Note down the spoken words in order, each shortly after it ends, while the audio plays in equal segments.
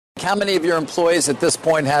How many of your employees at this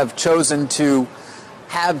point have chosen to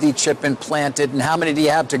have the chip implanted, and how many do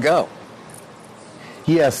you have to go?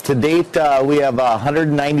 Yes, to date, we have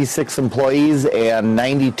 196 employees, and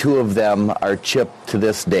 92 of them are chipped to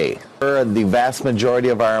this day. The vast majority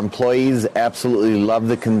of our employees absolutely love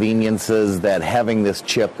the conveniences that having this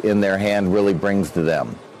chip in their hand really brings to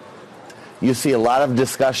them. You see a lot of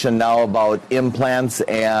discussion now about implants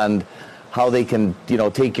and how they can,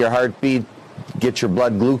 take your heartbeat, get your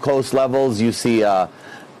blood glucose levels. You see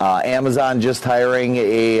Amazon just hiring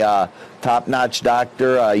a top-notch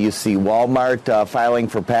doctor. You see Walmart filing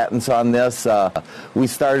for patents on this. We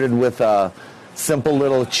started with a simple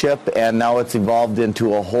little chip, and now it's evolved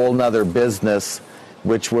into a whole nother business,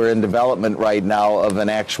 which we're in development right now of an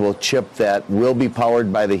actual chip that will be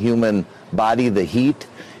powered by the human body, the heat,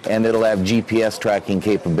 and it'll have GPS tracking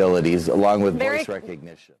capabilities along with voice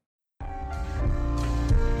recognition.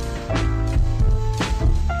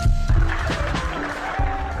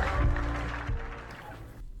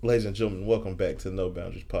 Ladies and gentlemen, welcome back to the No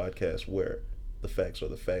Boundaries podcast, where the facts are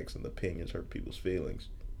the facts and the opinions hurt people's feelings.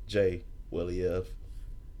 Jay, Willie F.,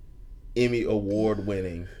 Emmy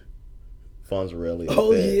award-winning Fonzarelli.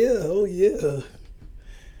 Oh yeah.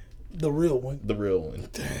 The real one. The real one.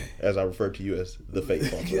 As I refer to you as the fake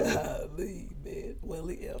Fonzarelli. Golly, man.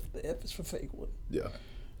 Willie F. The F is for fake one. Yeah.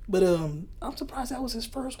 But I'm surprised that was his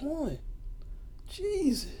first one.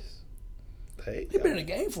 Jesus. Hey, He been in the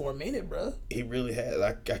game for a minute, bro. He really has.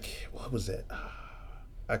 I can't, what was that?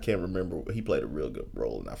 I can't remember. He played a real good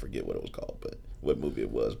role, and I forget what it was called, but what movie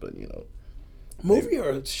it was. But movie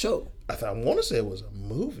or a show? I want to say it was a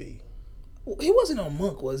movie. He wasn't on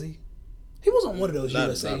Monk, was he? He was on one of those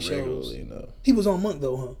USA not shows. No. He was on Monk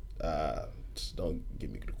though, huh? Just don't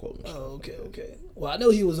give me the quote. Oh, okay. Well, I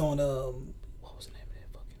know he was on what was the name of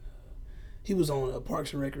that fucking? He was on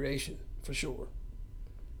Parks and Recreation for sure.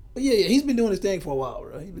 But yeah, he's been doing his thing for a while,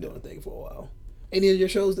 bro. He's been doing his thing for a while. Any of your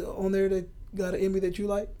shows on there that got an Emmy that you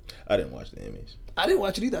like? I didn't watch the Emmys. I didn't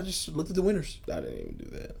watch it either. I just looked at the winners. I didn't even do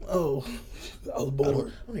that. Oh, I was bored. I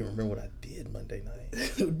don't even remember what I did Monday night.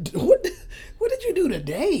 What did you do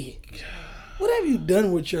today? What have you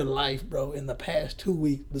done with your life, bro, in the past 2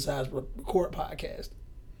 weeks besides record podcast?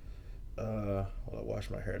 Well, I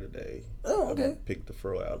washed my hair today. Oh, okay. I picked the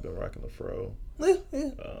fro out. I've been rocking the fro. Yeah.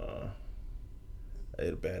 I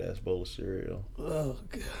ate a badass bowl of cereal. Oh,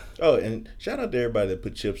 God. Oh, and shout out to everybody that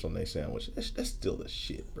put chips on their sandwich. That's still the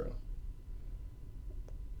shit, bro.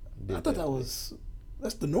 I thought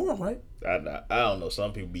that's the norm, right? I don't know.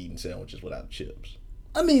 Some people be eating sandwiches without chips.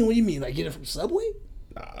 I mean, what do you mean? Like get it from Subway?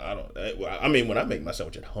 Nah, I don't. I mean, when I make my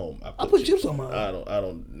sandwich at home, I put chips on mine. I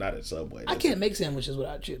don't. Not at Subway. I can't make sandwiches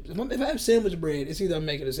without chips. If I have sandwich bread, it's either I'm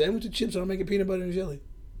making a sandwich with chips or I'm making peanut butter and jelly.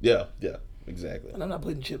 Yeah, exactly. And I'm not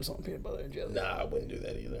putting chips on peanut butter and jelly. Nah, I wouldn't do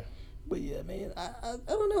that either. But yeah, man, I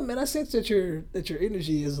don't know, man. I sense that your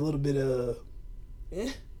energy is a little bit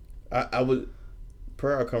I would,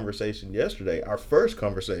 per our conversation yesterday, our first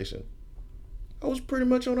conversation, I was pretty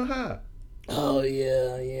much on a high. Oh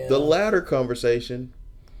yeah. The latter conversation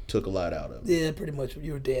took a lot out of me. Yeah, pretty much.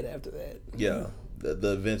 You were dead after that. Yeah,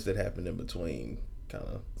 the events that happened in between kind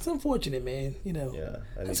of. It's unfortunate, man.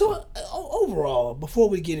 Yeah. So overall, before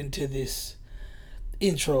we get into this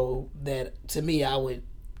intro, that to me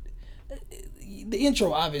the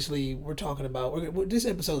intro, obviously, we're talking about. This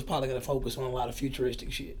episode is probably going to focus on a lot of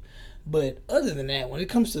futuristic shit. But other than that, when it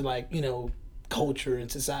comes to culture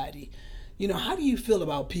and society, how do you feel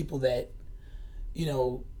about people that,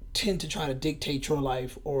 tend to try to dictate your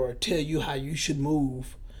life or tell you how you should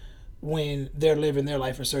move when they're living their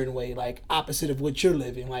life a certain way, like opposite of what you're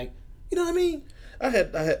living, like, you know what I mean? I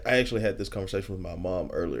actually had this conversation with my mom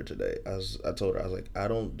earlier today. I told her, I was like, I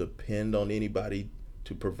don't depend on anybody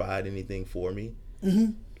to provide anything for me,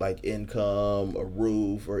 like income or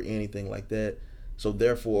roof or anything like that. So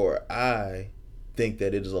therefore, I think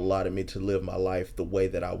that it is allotted me to live my life the way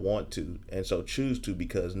that I want to, and so choose to,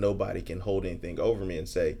 because nobody can hold anything over me and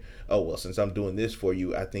say, oh, well, since I'm doing this for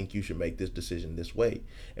you, I think you should make this decision this way.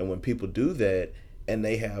 And when people do that and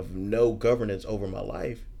they have no governance over my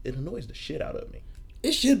life, it annoys the shit out of me.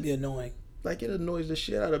 It should be annoying. Like, it annoys the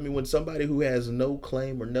shit out of me when somebody who has no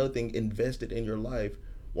claim or nothing invested in your life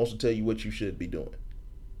wants to tell you what you should be doing.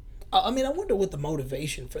 I mean, I wonder what the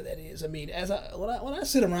motivation for that is. I mean, when I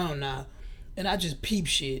sit around now and I just peep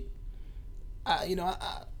shit, I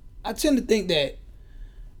tend to think that,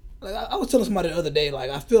 like, I was telling somebody the other day, like,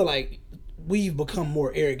 I feel like we've become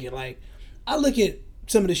more arrogant. Like, I look at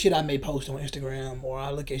some of the shit I may post on Instagram, or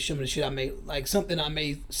I look at some of the shit I may, like, something I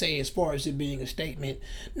may say as far as it being a statement,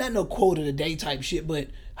 not no quote of the day type shit, but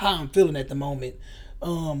how I'm feeling at the moment.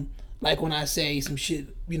 Like when I say some shit,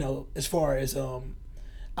 you know, as far as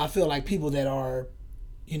I feel like people that are,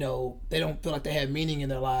 you know, they don't feel like they have meaning in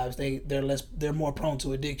their lives. They're more prone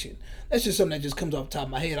to addiction. That's just something that just comes off the top of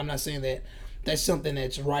my head. I'm not saying that that's something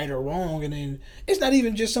that's right or wrong. And then it's not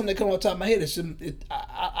even just something that comes off the top of my head.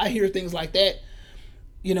 I hear things like that,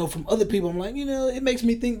 you know, from other people. I'm like, you know, it makes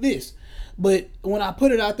me think this. But when I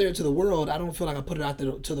put it out there to the world, I don't feel like I put it out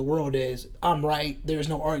there to the world as I'm right. There's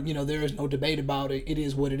no art, you know, there is no debate about it. It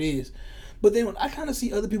is what it is. But then when I kind of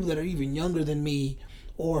see other people that are even younger than me,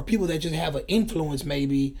 or people that just have an influence,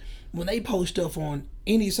 maybe when they post stuff on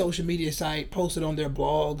any social media site, post it on their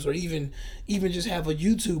blogs, or even just have a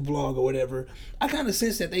YouTube blog or whatever, I kind of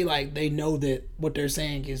sense that they know that what they're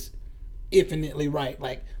saying is infinitely right.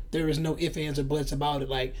 Like there is no ifs, ands, or buts about it.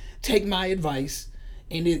 Like take my advice,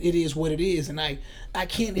 and it is what it is. And I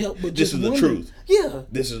can't help but just this is wonder, the truth. Yeah,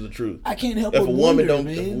 this is the truth. I can't help if but a woman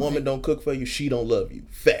wonder, if a woman don't cook for you, she don't love you.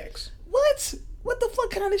 Facts. What the fuck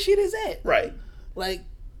kind of shit is that? Right. Like,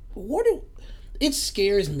 it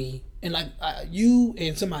scares me. And like you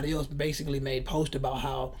and somebody else basically made post about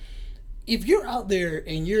how if you're out there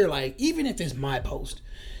and you're like, even if it's my post,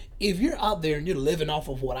 if you're out there and you're living off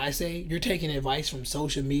of what I say, you're taking advice from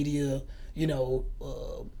social media, you know,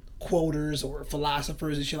 quoters or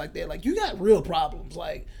philosophers and shit like that, like you got real problems.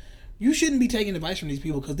 Like you shouldn't be taking advice from these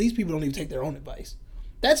people, because these people don't even take their own advice.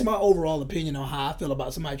 That's my overall opinion on how I feel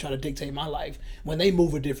about somebody trying to dictate my life when they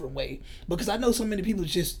move a different way. Because I know so many people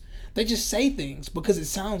they just say things because it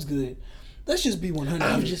sounds good. Let's just be 100.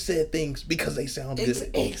 I've just said things because they sound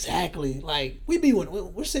good. Exactly. Like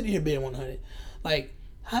we're sitting here being 100. Like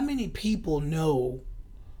how many people know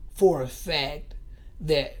for a fact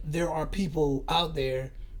that there are people out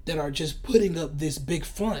there that are just putting up this big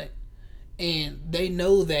front, and they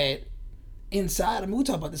know that inside, I mean, we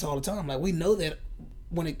talk about this all the time. Like we know that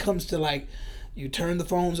when it comes to like, you turn the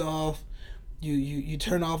phones off, you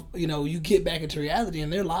turn off, you know, you get back into reality,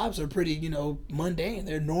 and their lives are pretty, you know, mundane.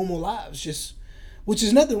 They're normal lives, just, which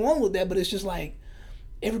is nothing wrong with that, but it's just like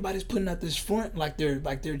everybody's putting up this front like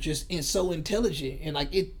they're just so intelligent, and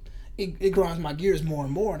like it grinds my gears more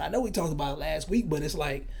and more. And I know we talked about it last week, but it's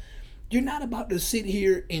like you're not about to sit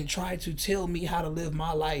here and try to tell me how to live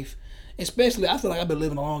my life. Especially, I feel like I've been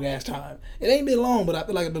living a long ass time. It ain't been long, but I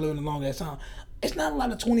feel like I've been living a long ass time. It's not a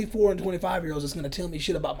lot of 24 and 25-year-olds that's going to tell me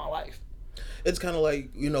shit about my life. It's kind of like,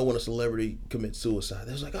 you know, when a celebrity commits suicide,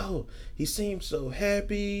 they're like, oh, he seemed so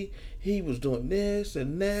happy. He was doing this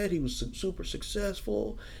and that. He was super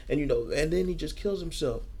successful. And, you know, and then he just kills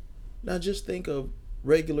himself. Now just think of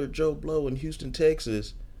regular Joe Blow in Houston,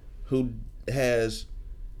 Texas, who has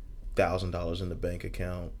 $1,000 in the bank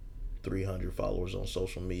account, 300 followers on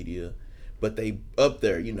social media, but they up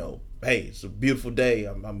there, you know, hey, it's a beautiful day,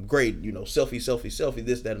 I'm great, you know, selfie,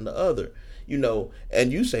 this, that, and the other, you know.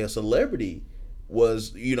 And you say a celebrity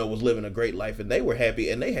was living a great life, and they were happy,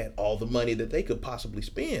 and they had all the money that they could possibly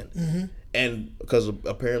spend. Mm-hmm. And because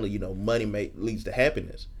apparently, you know, money leads to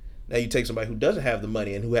happiness. Now you take somebody who doesn't have the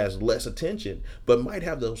money and who has less attention, but might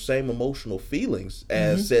have those same emotional feelings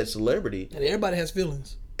as said celebrity. And everybody has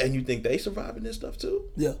feelings. And you think they surviving this stuff too?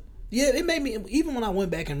 Yeah. Yeah, it made me, even when I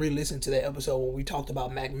went back and re-listened to that episode when we talked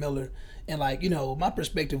about Mac Miller, and like, you know, my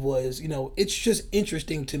perspective was, you know, it's just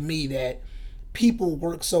interesting to me that people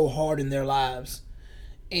work so hard in their lives,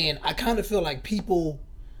 and I kind of feel like people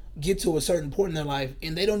get to a certain point in their life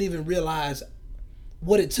and they don't even realize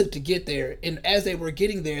what it took to get there. And as they were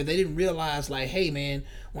getting there, they didn't realize, like, hey man,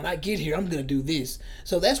 when I get here, I'm gonna do this.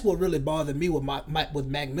 So that's what really bothered me with with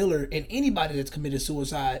Mac Miller and anybody that's committed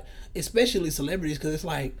suicide, especially celebrities, because it's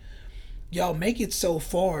like, y'all make it so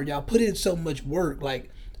far, y'all put in so much work, like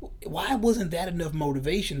why wasn't that enough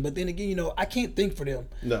motivation? But then again, you know, I can't think for them.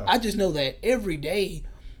 No. I just know that every day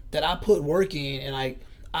that I put work in, and like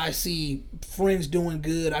I see friends doing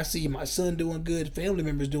good, I see my son doing good, family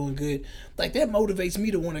members doing good, like that motivates me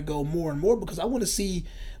to want to go more and more, because I want to see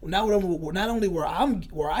not only where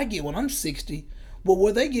I get when I'm 60, but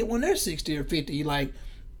where they get when they're 60 or 50. Like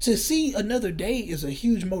to see another day is a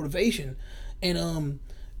huge motivation. And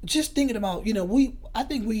just thinking about, you know, I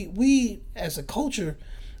think we as a culture,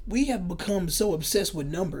 we have become so obsessed with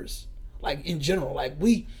numbers. Like in general, like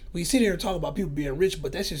we sit here and talk about people being rich,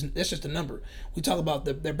 but that's just a number. We talk about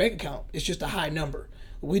their bank account; it's just a high number.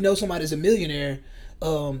 We know somebody's a millionaire,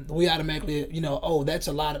 we automatically, you know, oh, that's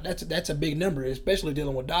a big number, especially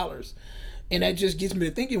dealing with dollars. And that just gets me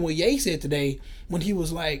to thinking what Ye said today when he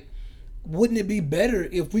was like, wouldn't it be better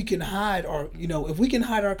if we can hide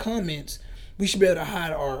our comments? We should be able to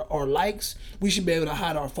hide our likes. We should be able to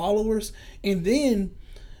hide our followers. And then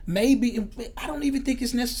maybe, I don't even think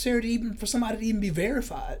it's necessary for somebody to even be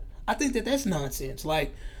verified. I think that's nonsense.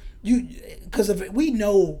 Like, Because if we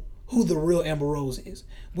know who the real Amber Rose is,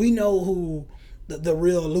 we know who the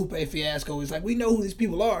real Lupe Fiasco is. Like, we know who these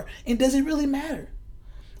people are, and does it really matter?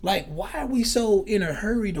 Like, why are we so in a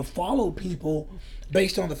hurry to follow people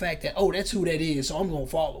based on the fact that, oh, that's who that is, so I'm gonna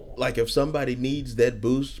follow them? Like, if somebody needs that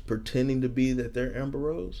boost, pretending to be that they're Amber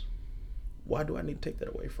Rose, why do I need to take that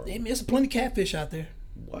away from them? There's plenty of catfish out there.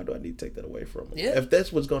 Why do I need to take that away from them? Yeah. If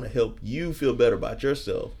that's what's going to help you feel better about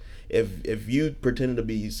yourself, if you pretending to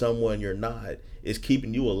be someone you're not is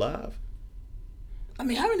keeping you alive. I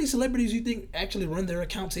mean, how many celebrities do you think actually run their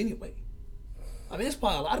accounts anyway? I mean, there's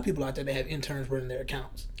probably a lot of people out there that have interns running their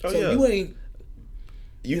accounts. Oh, so yeah. you ain't.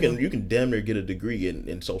 You can damn near get a degree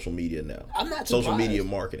in social media now. I'm not social surprised. media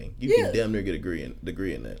marketing. You Yeah. can damn near get a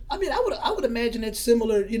degree in that. I mean, I would imagine it's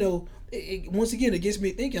similar. You know, once again, it gets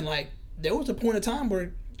me thinking. Like, there was a point of time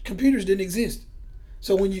where computers didn't exist.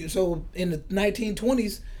 So in the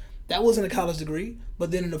 1920s, that wasn't a college degree.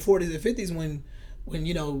 But then in the 40s and 50s, when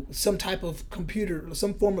you know, some type of computer,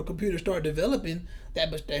 some form of computer started developing,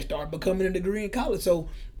 that started becoming a degree in college. So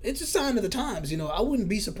it's a sign of the times. You know, I wouldn't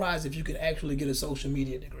be surprised if you could actually get a social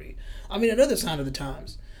media degree. I mean, another sign of the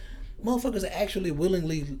times, motherfuckers are actually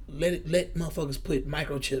willingly let motherfuckers put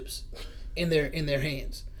microchips in their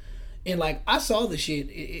hands. And like, I saw the shit.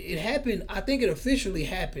 It happened. I think it officially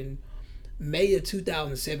happened May of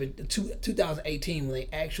 2018 when they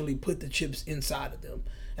actually put the chips inside of them.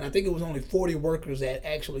 And I think it was only 40 workers that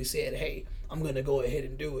actually said, hey, I'm going to go ahead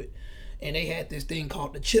and do it. And they had this thing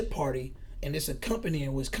called the Chip Party. And it's a company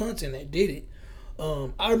in Wisconsin that did it.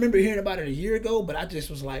 I remember hearing about it a year ago, but I just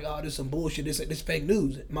was like, oh, this is some bullshit. This fake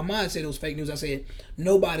news. My mind said it was fake news. I said,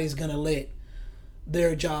 nobody's going to let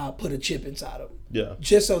their job put a chip inside them. Yeah.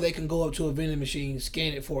 Just so they can go up to a vending machine,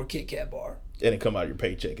 scan it for a Kit Kat bar. And it come out of your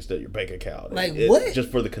paycheck instead of your bank account. Like, what?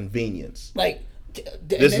 Just for the convenience. Like,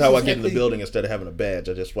 this is how I get in the building. Instead of having a badge,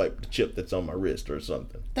 I just swipe the chip that's on my wrist or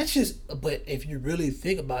something. That's just, but if you really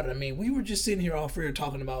think about it, I mean, we were just sitting here off here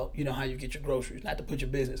talking about, you know, how you get your groceries, not to put your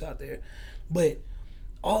business out there. But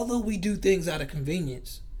although we do things out of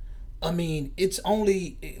convenience, I mean, it's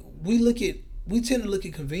only, we tend to look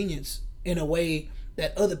at convenience in a way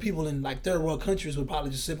that other people in like third world countries would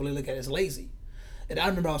probably just simply look at as lazy. And I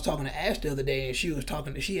remember I was talking to Ash the other day, and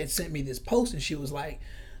she had sent me this post, and she was like,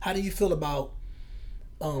 how do you feel about,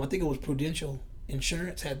 I think it was Prudential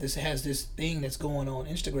Insurance has this thing that's going on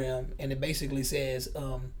Instagram, and it basically says,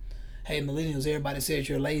 hey, millennials, everybody says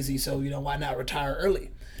you're lazy, so, you know, why not retire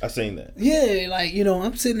early? I seen that. Yeah, like, you know,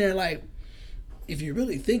 I'm sitting there like, if you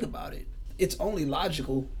really think about it, it's only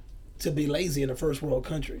logical to be lazy in a first world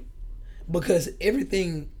country, because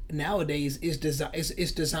everything nowadays is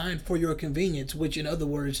designed for your convenience, which in other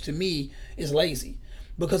words to me is lazy,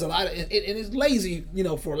 because a lot of it is lazy, you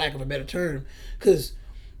know, for lack of a better term, because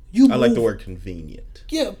I like the word convenient.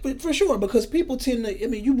 Yeah, but for sure, because people tend to, I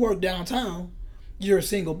mean, you work downtown, you're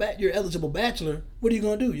a you're eligible bachelor, what are you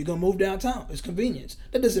gonna do? You're gonna move downtown. It's convenience.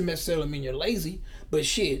 That doesn't necessarily mean you're lazy, but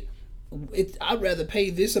shit, I'd rather pay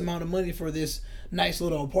this amount of money for this nice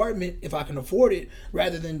little apartment if I can afford it,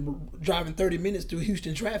 rather than driving 30 minutes through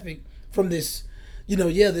Houston traffic from this, you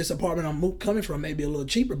know, this apartment I'm coming from may be a little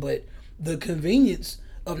cheaper, but the convenience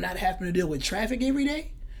of not having to deal with traffic every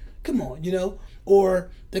day, come on, you know, or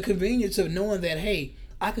the convenience of knowing that, hey,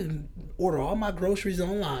 I can order all my groceries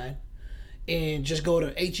online and just go to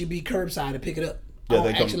HEB curbside and pick it up. Yeah, I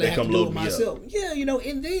don't have to do it myself. Up. Yeah, you know,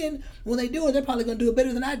 and then when they do it, they're probably gonna do it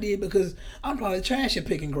better than I did, because I'm probably trash at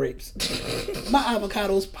picking grapes. My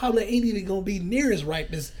avocados probably ain't even gonna be near as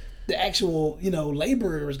ripe as the actual, you know,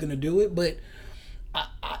 laborer is gonna do it. But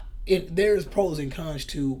there's pros and cons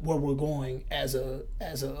to where we're going as a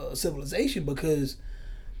civilization, because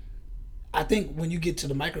I think when you get to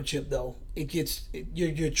the microchip though,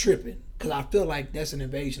 you're tripping, because I feel like that's an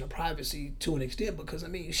invasion of privacy to an extent. Because I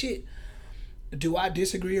mean, shit. Do I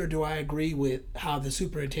disagree or do I agree with how the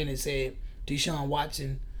superintendent said Deshaun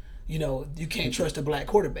Watson, you know, you can't trust a black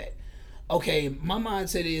quarterback? Okay, my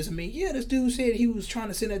mindset is, I mean, yeah, this dude said he was trying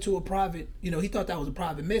to send that to a private, you know, he thought that was a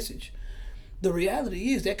private message. The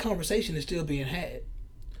reality is that conversation is still being had.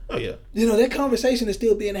 Oh, yeah. You know, that conversation is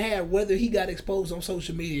still being had whether he got exposed on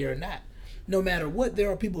social media or not. No matter what, there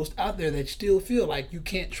are people out there that still feel like you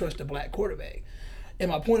can't trust a black quarterback. And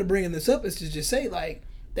my point of bringing this up is to just say, like,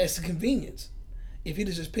 that's the convenience. If he'd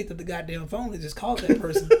have just picked up the goddamn phone and just called that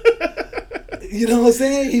person, you know what I'm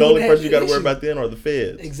saying? The only person you got to worry about then are the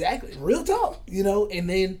feds. Exactly. Real talk, you know, and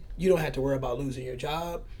then you don't have to worry about losing your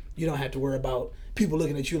job. You don't have to worry about people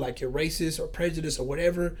looking at you like you're racist or prejudiced or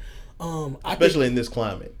whatever. Especially in this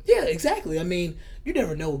climate. Yeah, exactly. I mean, you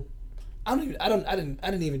never know. I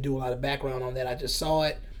didn't even do a lot of background on that. I just saw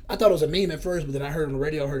it. I thought it was a meme at first, but then I heard on the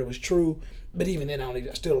radio, I heard it was true. But even then, I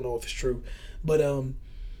still don't know if it's true. But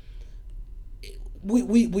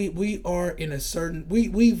we are in a certain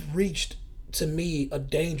we've reached, to me, a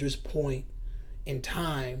dangerous point in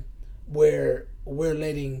time where we're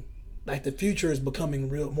letting, like, the future is becoming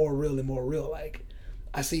more real and more real. Like,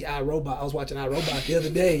 I see iRobot. I was watching iRobot the other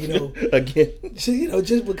day, Again.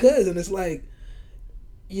 just because, and it's like,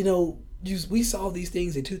 we saw these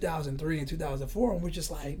things in 2003 and 2004, and we're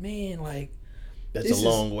just like, man, like, that's a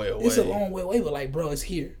long way away. It's a long way away, but like, bro, it's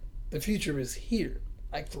here. The future is here,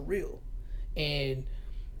 like, for real. And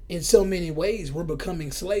in so many ways, we're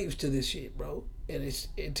becoming slaves to this shit, bro.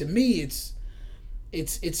 And to me, it's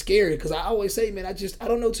scary, because I always say, man, I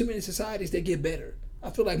don't know too many societies that get better. I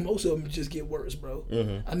feel like most of them just get worse, bro.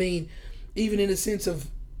 Mm-hmm. I mean, even in the sense of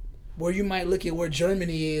where you might look at where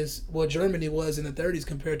Germany was in the 30s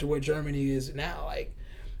compared to where Germany is now. Like,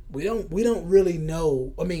 we don't really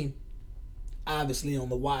know. I mean, obviously on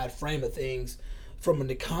the wide frame of things, from an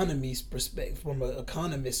economist's perspective,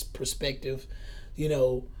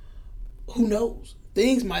 who knows?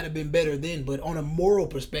 Things might have been better then, but on a moral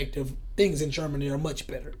perspective, things in Germany are much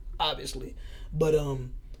better, obviously. But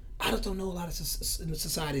I just don't know a lot of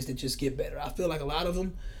societies that just get better. I feel like a lot of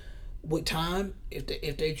them, with time,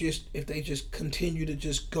 if they just continue to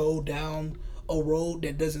just go down a road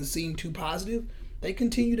that doesn't seem too positive, they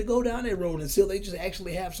continue to go down that road until they just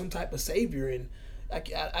actually have some type of savior. And I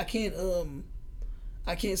can't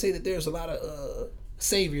say that there's a lot of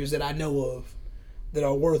saviors that I know of that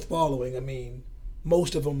are worth following. I mean,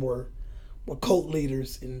 most of them were cult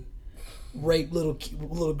leaders and raped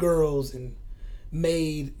little girls and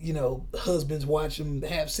made husbands watch them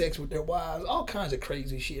have sex with their wives, all kinds of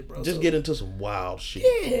crazy shit, bro. Just get into some wild shit.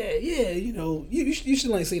 Yeah. You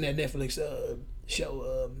still ain't seen that Netflix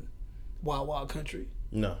show, Wild Wild Country?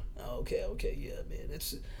 No. Okay, yeah, man.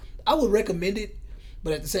 I would recommend it,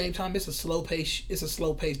 but at the same time, it's a slow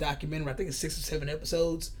paced documentary. I think it's 6 or 7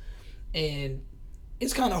 episodes, and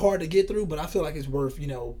it's kind of hard to get through, but I feel like it's worth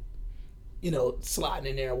sliding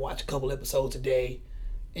in there and watch a couple episodes a day.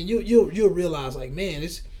 And you'll realize, like, man,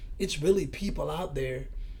 it's really people out there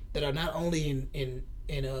that are not only in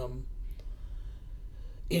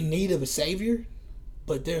need of a savior,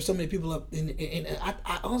 but there's so many people up in.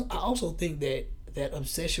 I also think that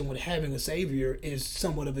obsession with having a savior is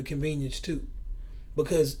somewhat of a convenience too,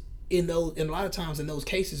 because in a lot of times in those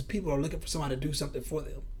cases, people are looking for somebody to do something for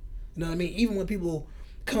them. You know what I mean? Even when people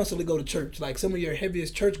constantly go to church, like some of your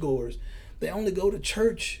heaviest churchgoers, they only go to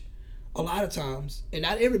church. A lot of times, and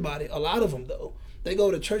not everybody, a lot of them though, they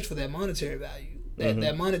go to church for that monetary value.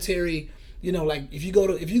 That monetary, like if you go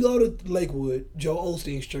to Lakewood, Joe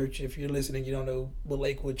Osteen's church. If you're listening, you don't know what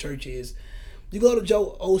Lakewood Church is. You go to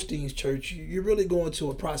Joe Osteen's church, you're really going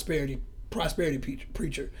to a prosperity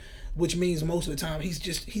preacher, which means most of the time he's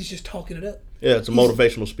just talking it up. Yeah, it's a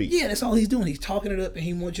motivational speech. Yeah, that's all he's doing. He's talking it up, and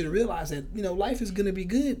he wants you to realize that life is gonna be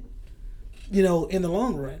good, in the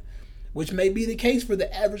long run. Which may be the case for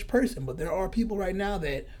the average person, but there are people right now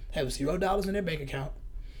that have $0 in their bank account,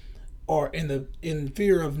 or in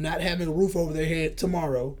fear of not having a roof over their head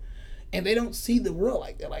tomorrow, and they don't see the world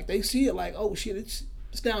like that. Like, they see it like, oh shit, it's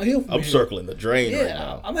downhill from I'm here. circling the drain right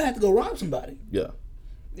now. I'm gonna have to go rob somebody. Yeah.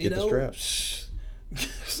 Get the strap.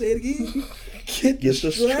 Say it again. Get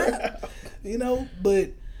the strap.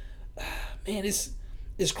 But man,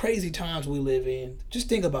 it's crazy times we live in. Just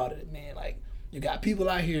think about it, man. Like, you got people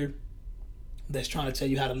out here that's trying to tell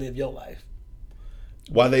you how to live your life.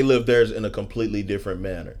 Why they live theirs in a completely different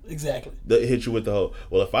manner. Exactly. They hit you with the whole,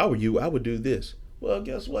 well, if I were you, I would do this. Well,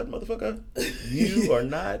 guess what, motherfucker? You are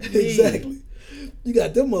not me. Exactly. You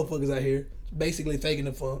got them motherfuckers out here basically faking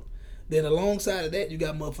the funk. Then alongside of that, you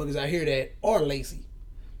got motherfuckers out here that are lazy.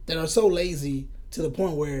 That are so lazy to the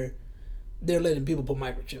point where they're letting people put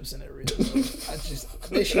microchips in their wrist.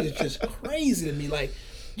 That shit is just crazy to me. Like,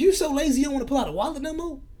 you so lazy you don't want to pull out a wallet no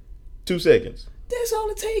more? 2 seconds. That's all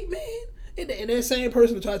it take, man. And that same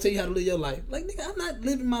person will try to tell you how to live your life. Like, nigga, I'm not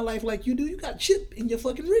living my life like you do. You got chip in your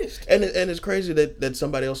fucking wrist. And it's crazy that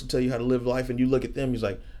somebody else will tell you how to live life, and you look at them, he's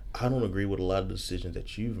like, I don't agree with a lot of the decisions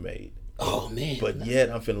that you've made. Oh, man. But yet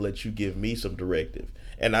I'm finna let you give me some directive.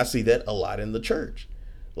 And I see that a lot in the church.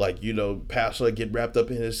 Like, pastor get wrapped up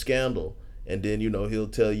in his scandal, and then, he'll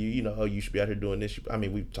tell you, oh, you should be out here doing this. I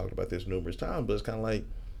mean, we've talked about this numerous times, but it's kind of like,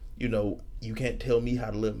 you can't tell me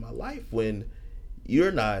how to live my life when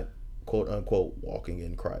you're not, quote unquote, walking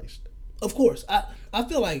in Christ. Of course. I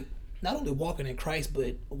feel like not only walking in Christ,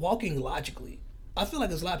 but walking logically. I feel like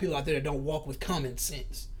there's a lot of people out there that don't walk with common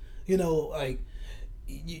sense. Like,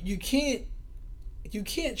 you can't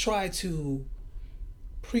try to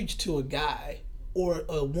preach to a guy or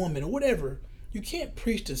a woman or whatever, you can't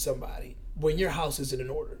preach to somebody when your house isn't in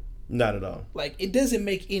order. Not at all. Like, it doesn't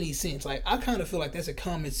make any sense. Like, I kind of feel like that's a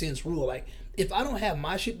common sense rule. Like, if I don't have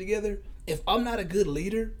my shit together, if I'm not a good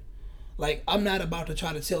leader, like, I'm not about to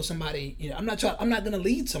try to tell somebody, I'm not going to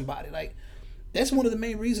lead somebody. Like, that's one of the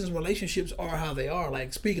main reasons relationships are how they are.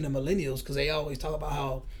 Like, speaking of millennials, because they always talk about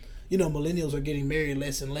how, millennials are getting married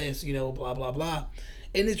less and less, blah, blah, blah.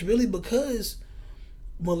 And it's really because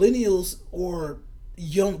millennials, or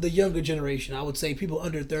the younger generation, I would say people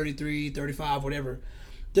under 33, 35, whatever,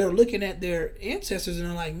 they're looking at their ancestors and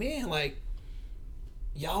they're like, man, like,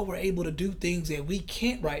 y'all were able to do things that we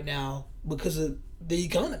can't right now because of the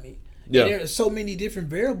economy. Yeah. And there are so many different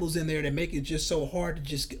variables in there that make it just so hard to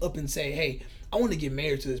just up and say, hey, I want to get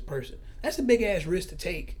married to this person. That's a big ass risk to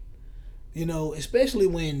take, especially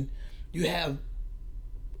when you have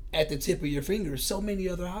at the tip of your fingers so many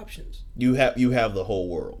other options. You have the whole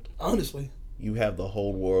world. Honestly. You have the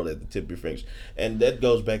whole world at the tip of your fingers. And that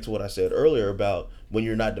goes back to what I said earlier about when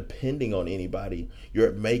you're not depending on anybody,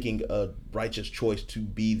 you're making a righteous choice to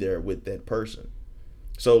be there with that person.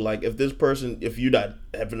 So, like, if you're not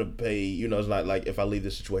having to pay, it's not like if I leave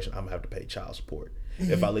this situation, I'm going to have to pay child support.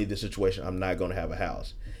 Mm-hmm. If I leave this situation, I'm not going to have a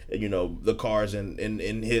house. The car's in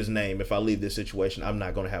his name. If I leave this situation, I'm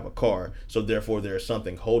not going to have a car. So, therefore, there's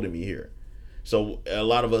something holding me here. So a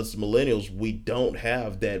lot of us millennials, we don't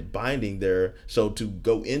have that binding there. So to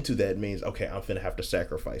go into that means, okay, I'm finna have to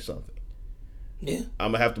sacrifice something. Yeah,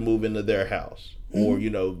 I'm gonna have to move into their house, or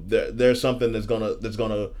there's something that's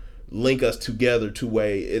gonna link us together to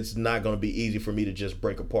way it's not gonna be easy for me to just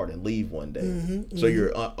break apart and leave one day. So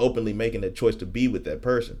you're openly making that choice to be with that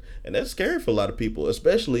person, and that's scary for a lot of people,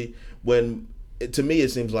 especially when. To me, it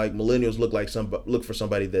seems like millennials look for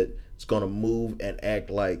somebody that's gonna move and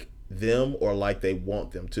act like them or like they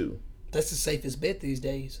want them to. That's the safest bet these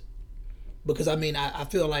days, because I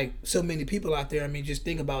feel like so many people out there, just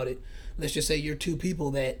think about it. Let's just say you're two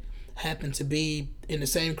people that happen to be in the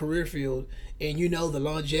same career field, and the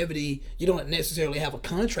longevity, you don't necessarily have a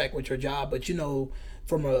contract with your job, but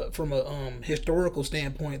from a historical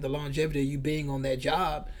standpoint, the longevity of you being on that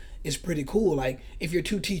job is pretty cool. Like, if you're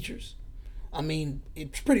two teachers,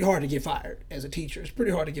 it's pretty hard to get fired as a teacher. It's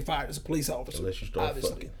pretty hard to get fired as a police officer. Unless you start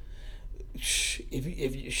obviously. Fucking.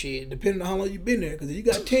 If you shit, depending on how long you've been there, because if you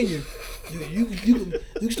got tenure, you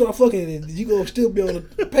can start fucking and you gonna still be on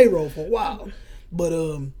the payroll for a while. But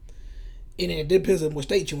and it depends on what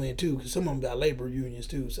state you in too, because some of them got labor unions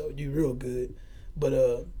too, so you real good.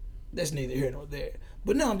 But that's neither here nor there.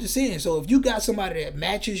 But no, I'm just saying. So if you got somebody that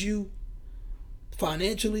matches you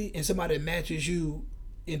financially and somebody that matches you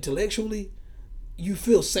intellectually, you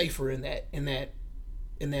feel safer in that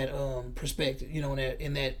perspective.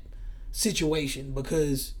 In that situation,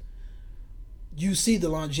 because you see the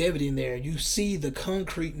longevity in there, you see the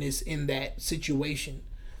concreteness in that situation.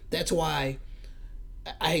 That's why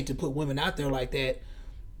I hate to put women out there like that.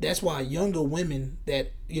 That's why younger women,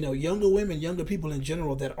 younger people in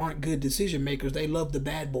general that aren't good decision makers, they love the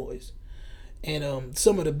bad boys. And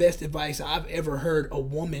some of the best advice I've ever heard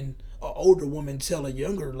an older woman tell a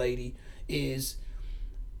younger lady is,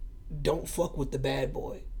 don't fuck with the bad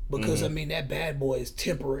boy, because that bad boy is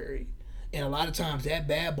temporary. And a lot of times that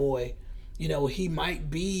bad boy, he might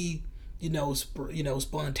be,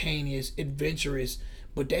 spontaneous, adventurous,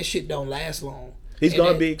 but that shit don't last long. He's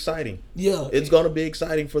gonna be exciting. Yeah, it's gonna be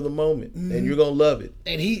exciting for the moment, and you're gonna love it.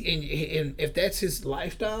 And and if that's his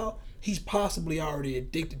lifestyle, he's possibly already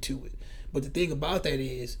addicted to it. But the thing about that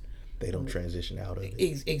is, they don't transition out of it.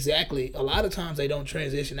 Exactly. A lot of times they don't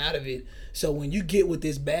transition out of it. So when you get with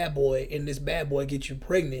this bad boy and this bad boy gets you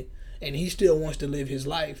pregnant and he still wants to live his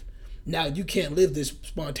life, now you can't live this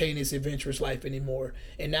spontaneous, adventurous life anymore.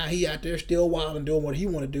 And now he out there still wild and doing what he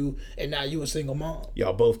want to do, and now you a single mom.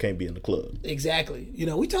 Y'all both can't be in the club. Exactly.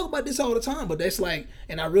 We talk about this all the time, but that's like,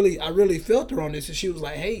 and I really felt her on this, and she was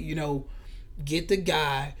like, hey, get the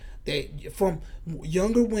guy that, from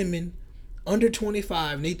younger women under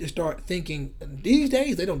 25 need to start thinking. These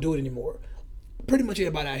days they don't do it anymore. Pretty much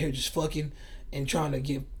everybody out here just fucking and trying to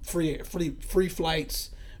get free flights,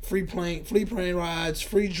 free plane rides,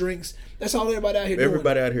 free drinks. That's all everybody out here doing.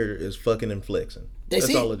 Everybody out here is fucking and flexing.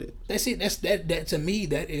 That's all it is. That's it. That to me,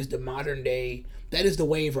 that is the modern day. That is the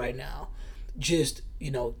wave right now. Just,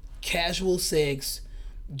 casual sex,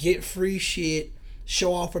 get free shit,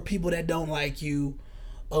 show off for people that don't like you.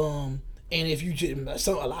 And if you just,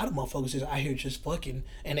 a lot of motherfuckers just out here just fucking,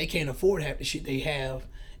 and they can't afford half the shit they have,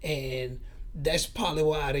 and that's probably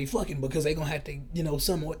why they fucking, because they gonna have to,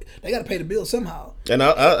 somewhat, they gotta pay the bill somehow. And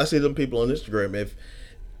I see them people on Instagram,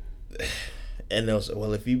 and they'll say,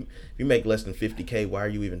 well, if you make less than $50K, why are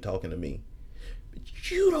you even talking to me?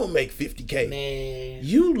 You don't make $50K. Man,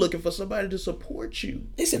 You looking for somebody to support you.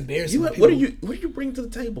 it's embarrassing. You when what do people- you bring to the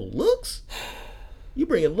table? Looks. You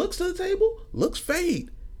bringing looks to the table? Looks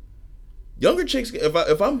fade. Younger chicks.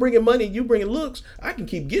 If I'm bringing money, you bringing looks. I can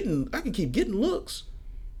keep getting looks.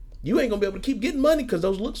 You ain't gonna be able to keep getting money because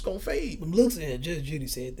those looks gonna fade. Looks at Judge Judy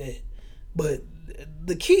said that, but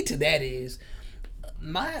the key to that is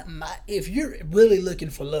my if you're really looking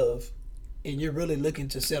for love and you're really looking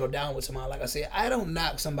to settle down with somebody, like I said, I don't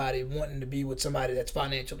knock somebody wanting to be with somebody that's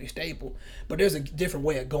financially stable, but there's a different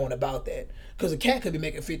way of going about that. Because a cat could be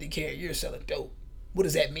making $50K a year selling dope. What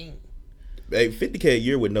does that mean? Hey, $50K a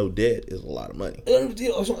year with no debt is a lot of money.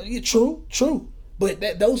 Yeah, true.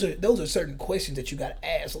 But those are certain questions that you got to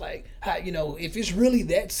ask. Like, how, if it's really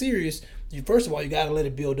that serious, first of all, you got to let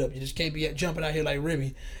it build up. You just can't be jumping out here like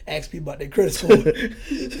Remy, ask people about their credit score.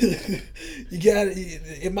 You got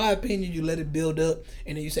to, in my opinion, you let it build up,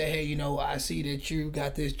 and then you say, hey, I see that you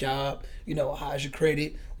got this job. How's your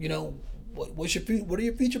credit? What are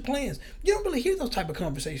your future plans? You don't really hear those type of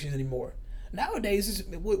conversations anymore. Nowadays,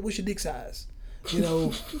 what's your dick size?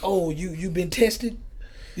 Oh, you've been tested.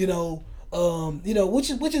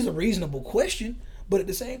 Which is a reasonable question, but at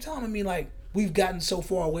the same time, I mean, like, we've gotten so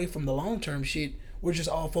far away from the long term shit. We're just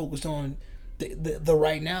all focused on the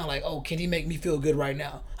right now. Like, oh, can he make me feel good right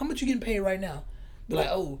now? How much you getting paid right now? Be like,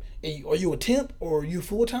 oh, are you a temp or are you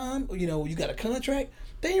full time? You got a contract?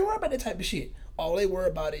 They ain't worry about that type of shit. All they worry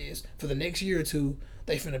about is for the next year or two,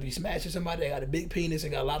 they finna be smashing somebody. They got a big penis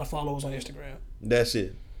and got a lot of followers on Instagram. That's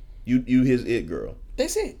it. You his it girl.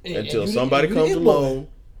 That's it. Until somebody comes along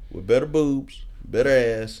with better boobs, better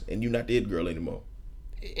ass, and you're not the it girl anymore.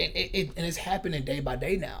 And it's happening day by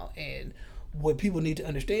day now. And what people need to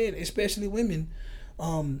understand, especially women,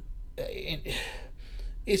 and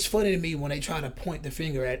it's funny to me when they try to point the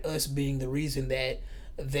finger at us being the reason that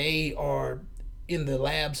they are in the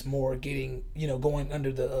labs more, getting going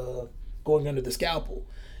under the scalpel.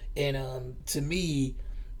 And to me,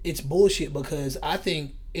 it's bullshit, because I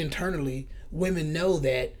think internally women know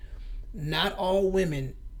that not all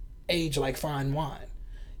women age like fine wine.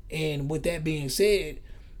 And with that being said,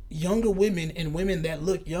 younger women and women that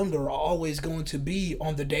look younger are always going to be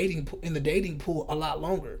in the dating pool a lot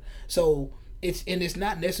longer. So it's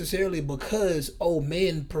not necessarily because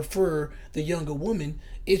men prefer the younger woman.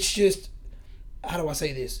 It's just, how do I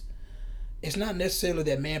say this? It's not necessarily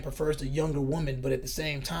that man prefers the younger woman, but at the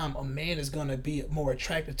same time, a man is going to be more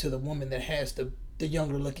attracted to the woman that has the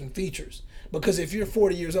younger looking features. Because if you're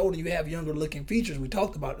 40 years old and you have younger looking features, we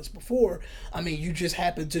talked about this before, I mean, you just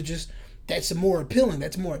happen to that's more appealing,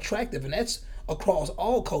 that's more attractive, and that's across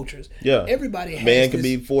all cultures. Yeah, everybody has man can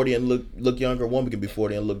be 40 and look younger. Woman can be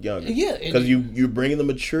 40 and look younger. Yeah, because you're bringing the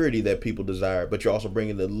maturity that people desire, but you're also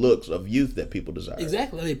bringing the looks of youth that people desire.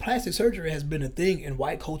 Exactly. I mean, plastic surgery has been a thing in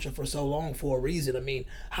white culture for so long for a reason. I mean,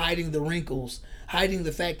 hiding the wrinkles, hiding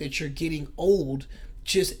the fact that you're getting old.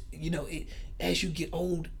 Just as you get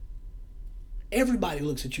old, everybody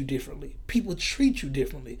looks at you differently. People treat you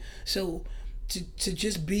differently. So to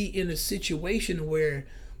just be in a situation where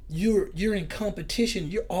you're in competition,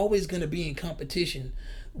 you're always going to be in competition.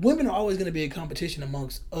 Women are always going to be in competition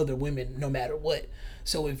amongst other women no matter what.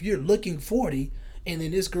 So if you're looking 40 and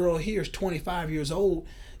then this girl here is 25 years old,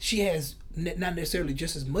 she has not necessarily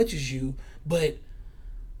just as much as you, but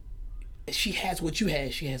she has what you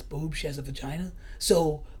have. She has boobs, she has a vagina.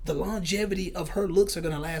 So the longevity of her looks are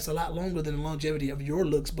going to last a lot longer than the longevity of your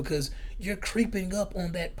looks, because you're creeping up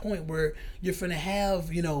on that point where you're going to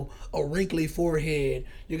have, a wrinkly forehead.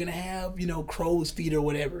 You're going to have, crow's feet or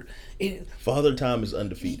whatever. And Father Time is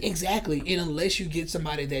undefeated. Exactly. And unless you get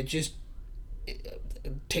somebody that just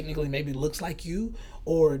technically maybe looks like you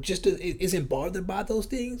or just isn't bothered by those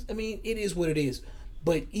things, I mean, it is what it is.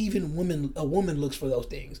 But even a woman looks for those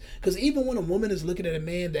things. Because even when a woman is looking at a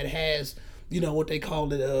man that has, what they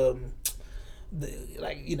call it,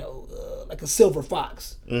 like a silver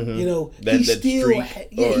fox. Mm-hmm.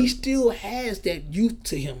 He still has that youth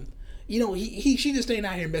to him. She just ain't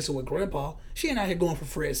out here messing with grandpa. She ain't out here going for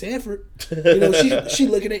Fred Sanford. She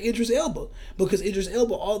looking at Idris Elba, because Idris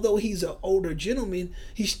Elba, although he's an older gentleman,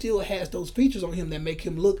 he still has those features on him that make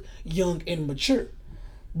him look young and mature.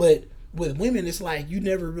 But with women, it's like you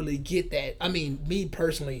never really get that. I mean, me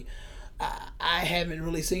personally, I haven't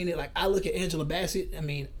really seen it. Like, I look at Angela Bassett. I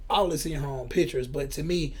mean, I only seen her on pictures, but to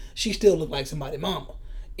me, she still looked like somebody's mama.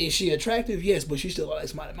 Is she attractive? Yes, but she still looks like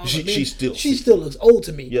somebody's mama. She still looks old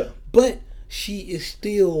to me. Yeah, but she is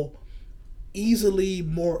still easily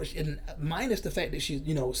more, and minus the fact that she's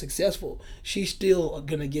successful, she's still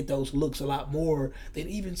gonna get those looks a lot more than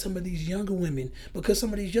even some of these younger women, because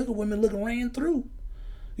some of these younger women look ran through.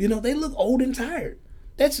 They look old and tired.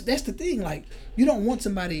 That's the thing. Like, you don't want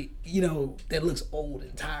somebody, that looks old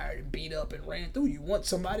and tired and beat up and ran through. You want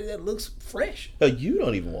somebody that looks fresh. You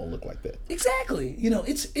don't even want to look like that. Exactly.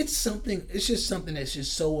 It's something. It's just something that's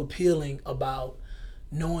just so appealing about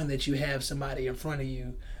knowing that you have somebody in front of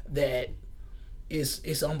you that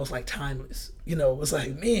it's almost like timeless. It's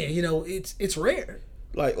like, man, it's rare.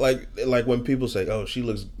 Like when people say, "Oh, she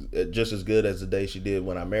looks just as good as the day she did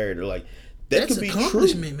when I married her," like that's could be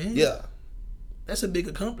accomplishment, true. Man. Yeah, that's a big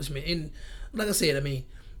accomplishment. And like I said, I mean,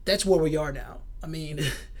 that's where we are now. I mean,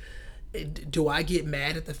 do I get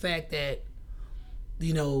mad at the fact that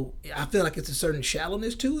I feel like it's a certain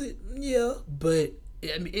shallowness to it? Yeah, but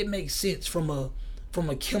I mean, it makes sense from a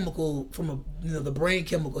chemical, the brain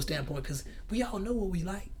chemical standpoint, because we all know what we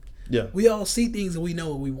like. Yeah, we all see things and we know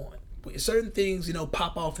what we want. Certain things,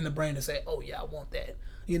 pop off in the brain and say, "Oh yeah, I want that."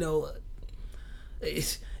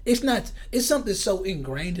 It's something so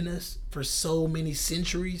ingrained in us for so many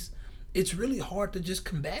centuries. It's really hard to just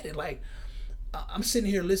combat it. Like, I'm sitting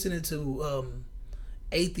here listening to an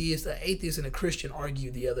atheist and a Christian argue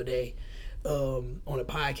the other day on a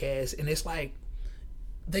podcast, and it's like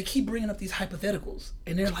they keep bringing up these hypotheticals,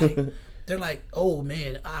 and they're like, "Oh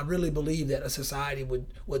man, I really believe that a society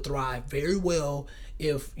would thrive very well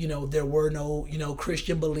if there were no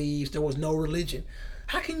Christian beliefs, there was no religion."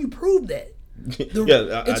 How can you prove that?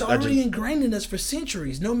 It's already ingrained in us for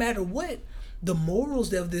centuries. No matter what, the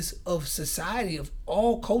morals of society of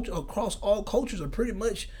all culture across all cultures are pretty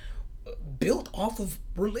much built off of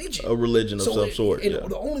religion. A religion of some sort.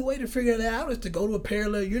 The only way to figure that out is to go to a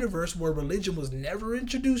parallel universe where religion was never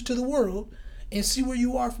introduced to the world and see where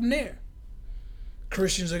you are from there.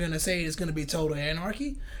 Christians are going to say it's going to be total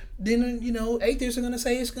anarchy. Then, atheists are going to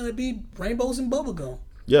say it's going to be rainbows and bubblegum.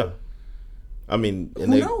 Yeah. I mean,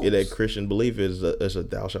 in that Christian belief is a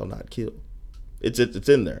thou shalt not kill. It's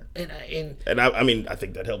in there. And I mean, I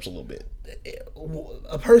think that helps a little bit.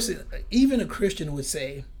 A person, even a Christian, would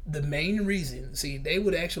say the main reason, they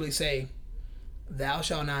would actually say, thou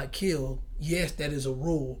shalt not kill. Yes, that is a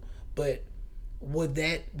rule, but would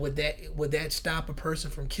that stop a person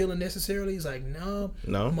from killing necessarily? He's like, no.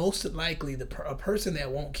 Most likely, a person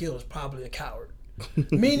that won't kill is probably a coward.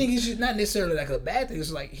 Meaning, it's just not necessarily like a bad thing.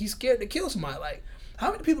 It's like he's scared to kill somebody. Like,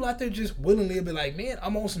 how many people out there just willingly be like, man,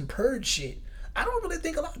 I'm on some purge shit? I don't really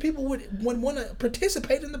think a lot of people would want to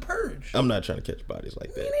participate in the purge. I'm not trying to catch bodies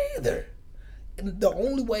like that. Me neither. The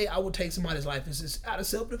only way I would take somebody's life is just out of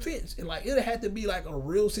self-defense. And like, it'd have to be like a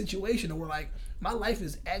real situation where like my life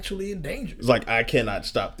is actually in danger. It's like I cannot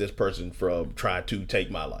stop this person from trying to take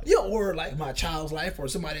my life. Yeah, or like my child's life, or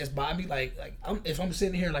somebody that's by me. If I'm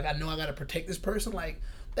sitting here like I know I gotta protect this person, like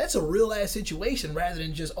that's a real ass situation rather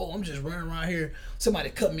than just I'm just running around here. Somebody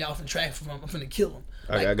cut me off in traffic, I'm finna kill them.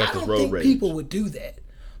 Like, I don't think people would do that,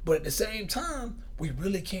 but at the same time, we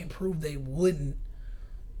really can't prove they wouldn't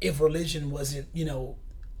if religion wasn't,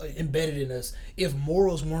 embedded in us. If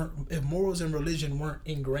morals and religion weren't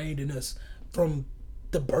ingrained in us from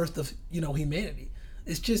the birth of, humanity.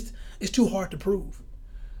 It's too hard to prove,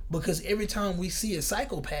 because every time we see a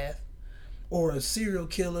psychopath or a serial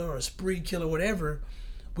killer or a spree killer, whatever,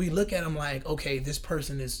 we look at them like, okay, this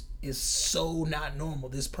person is so not normal.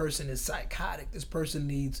 This person is psychotic. This person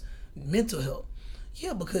needs mental help.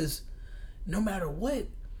 Yeah, because no matter what,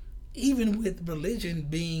 even with religion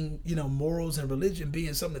being, morals and religion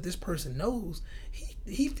being something that this person knows,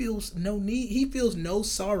 he feels no need. He feels no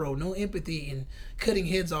sorrow, no empathy in cutting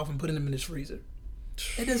heads off and putting them in his freezer.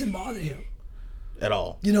 It doesn't bother him at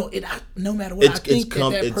all. No matter what, I think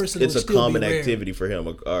that person it's would a still common be rare. activity for him,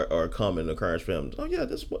 or a common occurrence for him. Oh yeah,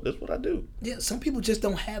 that's what I do. Yeah, some people just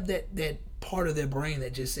don't have that part of their brain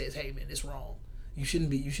that just says, "Hey man, it's wrong. You shouldn't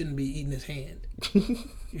be eating his hand.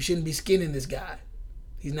 You shouldn't be skinning this guy.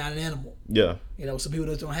 He's not an animal." Yeah. Some people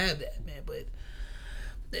just don't have that, man. But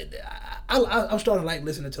I'm starting to like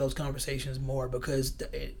listening to those conversations more, because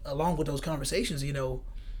along with those conversations,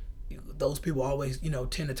 those people always,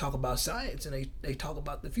 tend to talk about science, and they talk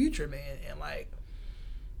about the future, man. And like,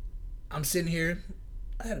 I'm sitting here,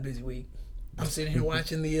 I had a busy week. I'm sitting here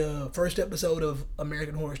watching the first episode of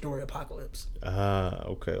American Horror Story Apocalypse.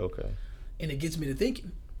 Okay. And it gets me to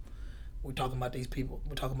thinking. We're talking about these people.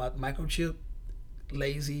 We're talking about microchip,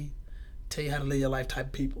 lazy, tell you how to live your life type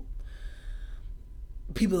of people.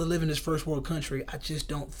 People that live in this first world country, I just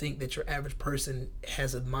don't think that your average person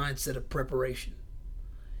has a mindset of preparation.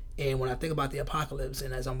 And when I think about the apocalypse,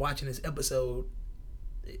 and as I'm watching this episode,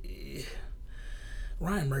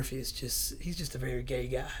 Ryan Murphy he's just a very gay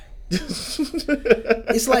guy.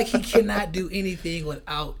 It's like he cannot do anything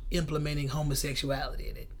without implementing homosexuality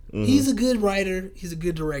in it. Mm-hmm. He's a good writer, he's a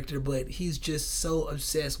good director, but he's just so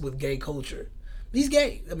obsessed with gay culture He's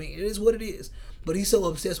gay. I mean, it is what it is. But he's so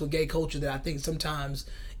obsessed with gay culture that I think sometimes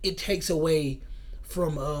it takes away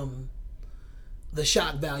from the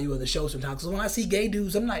shock value of the show sometimes. Because when I see gay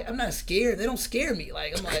dudes, I'm not scared. They don't scare me.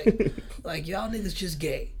 Like, I'm like y'all niggas just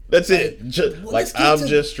gay. That's like, it. I'm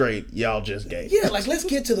just straight. Y'all just gay. Yeah, like let's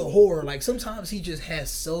get to the horror. Like sometimes he has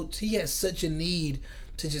such a need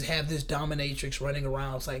to just have this dominatrix running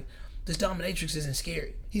around. It's like this dominatrix isn't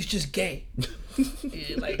scary. He's just gay.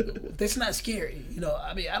 Yeah, like that's not scary. You know,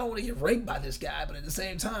 I mean, I don't want to get raped by this guy, but at the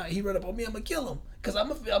same time, he run up on me, I'm gonna kill him because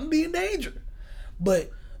I'm be in danger.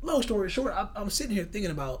 But long story short, I'm sitting here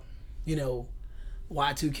thinking about, you know,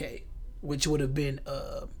 Y2K, which would have been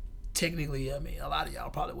technically, I mean, a lot of y'all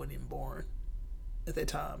probably wasn't even born at that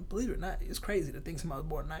time. Believe it or not, it's crazy to think somebody was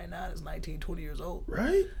born in 99 is 19, 20 years old.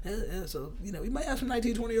 Right? Yeah, so, you know, we might have some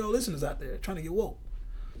 19, 20-year-old listeners out there trying to get woke.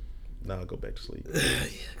 Nah, I'll go back to sleep. Yeah,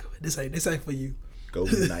 go ahead. This ain't for you. Go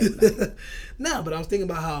night. Nah, but I was thinking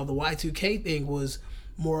about how the Y2K thing was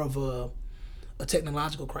more of a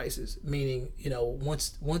technological crisis, meaning, you know,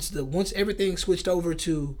 once everything switched over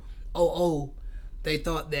to 00, they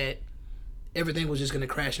thought that everything was just going to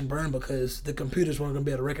crash and burn because the computers weren't going to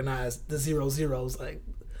be able to recognize the 00s, like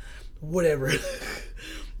whatever.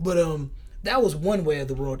 But that was one way of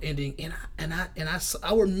the world ending, and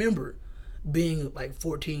I remember being like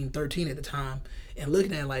 14, 13 at the time and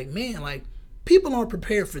looking at it like, man, like people aren't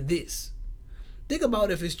prepared for this. Think about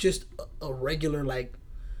if it's just a regular, like,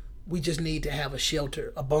 we just need to have a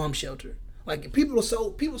shelter, a bomb shelter. Like people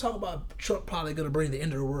talk about Trump probably going to bring the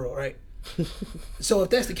end of the world, right? So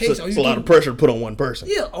if that's the case, it's a lot of pressure to put on one person.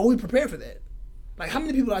 Yeah, are we prepared for that? Like, how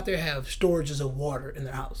many people out there have storages of water in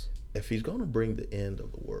their house? If he's going to bring the end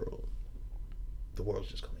of the world's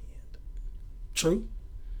just going to end. True.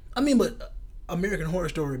 I mean, but American Horror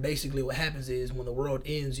Story, basically what happens is when the world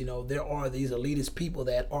ends, you know, there are these elitist people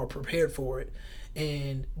that are prepared for it,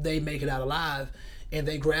 and they make it out alive, and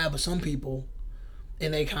they grab some people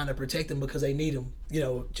and they kind of protect them because they need them, you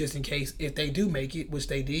know, just in case if they do make it, which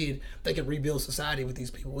they did, they can rebuild society with these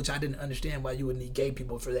people, which I didn't understand why you would need gay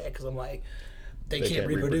people for that, because I'm like, they can't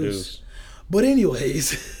reproduce. But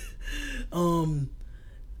anyways,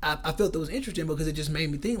 I felt that was interesting because it just made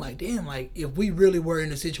me think like, damn, like if we really were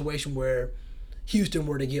in a situation where Houston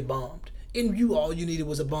were to get bombed and all you needed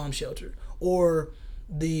was a bomb shelter, or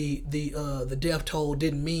the death toll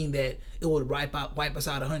didn't mean that it would wipe us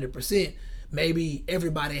out 100%. Maybe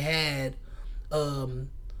everybody had a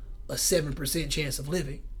 7% chance of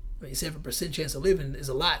living. I mean, 7% chance of living is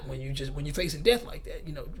a lot when you're facing death like that,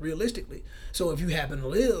 you know, realistically. So if you happen to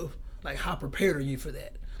live, like, how prepared are you for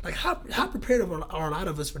that? Like, how prepared are a lot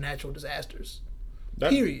of us for natural disasters?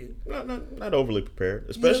 Period. Not overly prepared,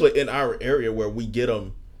 especially in our area where we get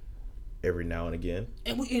them every now and again.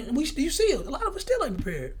 And we you see it, a lot of us still ain't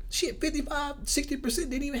prepared. Shit, 55-60%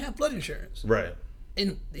 didn't even have flood insurance. Right.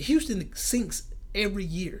 And Houston sinks every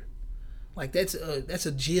year. Like, that's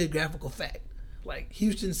a geographical fact. Like,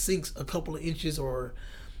 Houston sinks a couple of inches or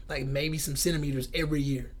like maybe some centimeters every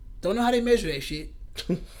year. Don't know how they measure that shit.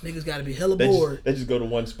 Niggas gotta be hella bored. They just go to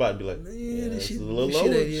one spot and be like, yeah, this shit, a little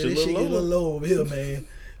lower. This shit get a little low over here, man.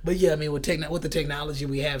 But yeah, I mean, with the technology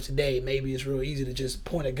we have today, maybe it's real easy to just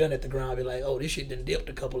point a gun at the ground and be like, oh, this shit done dipped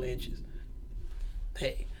a couple inches.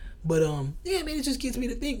 Hey. But yeah, I mean, it just gets me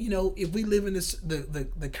to think, you know, if we live in this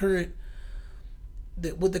the current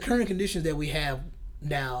with the current conditions that we have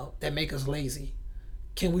now that make us lazy,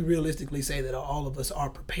 can we realistically say that all of us are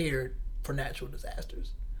prepared for natural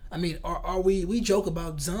disasters? I mean, are we joke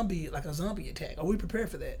about a zombie attack? Are we prepared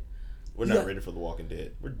for that? We're not ready for The Walking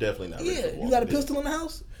Dead. We're definitely not ready for The Walking Dead. You got a pistol in the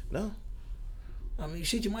house? No. I mean,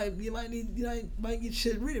 shit, you might get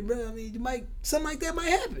shit ready, bro. I mean, something like that might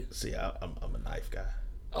happen. See, I'm a knife guy.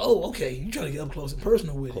 Oh, okay. You trying to get up close and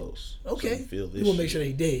personal with it. Okay. So you want to make sure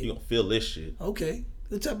they dead. You gonna feel this shit. Okay.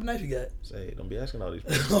 What type of knife you got? Say, don't be asking all these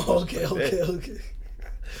Okay.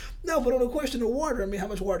 No, but on the question of water, I mean, how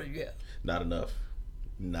much water you have? Not enough.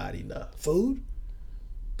 Food?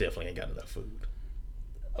 Definitely ain't got enough food.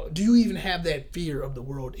 Do you even have that fear of the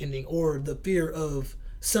world ending, or the fear of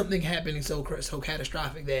something happening so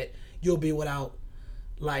catastrophic that you'll be without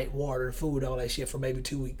light, water, food, all that shit for maybe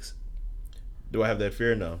 2 weeks? Do I have that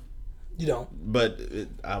fear? No. You don't. But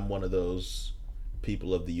I'm one of those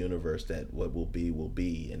people of the universe that what will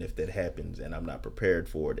be, and if that happens and I'm not prepared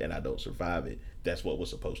for it and I don't survive it, that's what was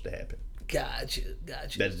supposed to happen. Gotcha.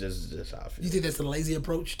 That's just how I feel. You think that's a lazy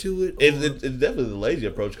approach to it? It's definitely the lazy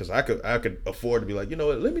approach, because I could afford to be like, you know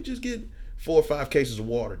what, let me just get 4 or 5 cases of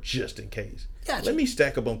water just in case. Gotcha. Let me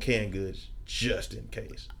stack up on canned goods just in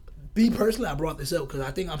case. Me personally, I brought this up because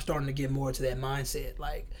I think I'm starting to get more to that mindset.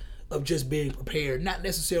 Like, of just being prepared, not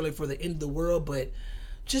necessarily for the end of the world, but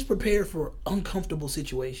just prepared for uncomfortable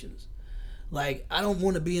situations. Like, I don't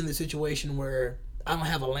want to be in the situation where I don't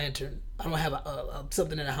have a lantern. I don't have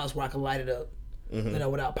something in the house where I can light it up,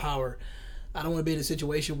 without power. I don't want to be in a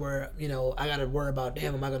situation where, I got to worry about,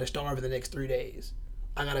 damn, am I going to starve in the next 3 days?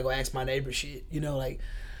 I got to go ask my neighbor shit.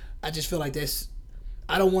 I just feel like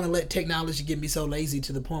I don't want to let technology get me so lazy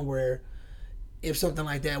to the point where if something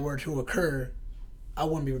like that were to occur, I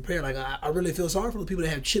wouldn't be prepared. Like, I really feel sorry for the people that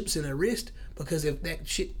have chips in their wrist, because if that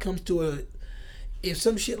shit comes to if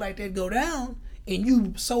some shit like that go down and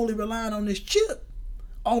you solely relying on this chip,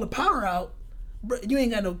 all the power out, bro, you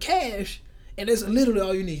ain't got no cash, and that's literally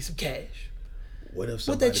all you need, some cash. What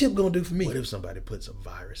that chip gonna do for me? What if somebody puts some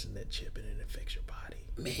virus in that chip and it infects your body?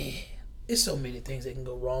 Man, there's so many things that can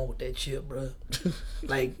go wrong with that chip, bro.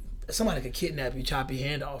 Like, somebody could kidnap you, chop your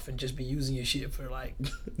hand off, and just be using your shit for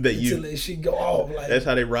until that shit go off. Like, that's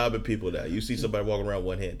how they robbing people now. You see somebody walking around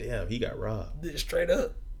one hand, damn, he got robbed. Straight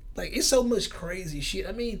up. Like, it's so much crazy shit.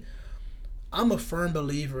 I mean, I'm a firm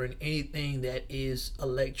believer in anything that is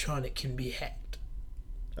electronic can be hacked.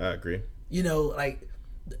 I agree.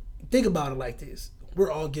 Think about it like this.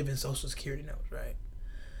 We're all given social security numbers, right?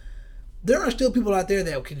 There are still people out there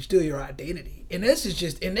that can steal your identity. And that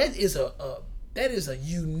is a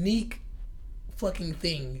unique fucking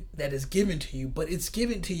thing that is given to you, but it's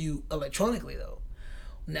given to you electronically, though.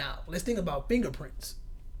 Now, let's think about fingerprints.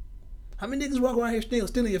 How many niggas walk around here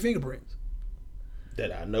stealing your fingerprints?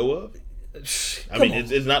 That I know of? It's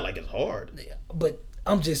not like it's hard. Yeah, but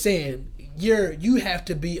I'm just saying, you have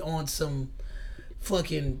to be on some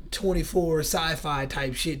fucking 24 sci-fi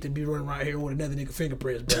type shit to be running around here with another nigga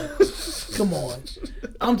fingerprints, bro. Come on.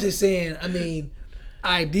 I'm just saying,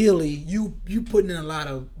 ideally, you putting in a lot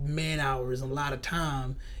of man hours and a lot of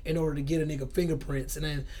time in order to get a nigga fingerprints, and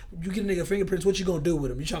then you get a nigga fingerprints, what you gonna do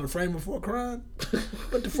with them? You trying to frame him for a crime?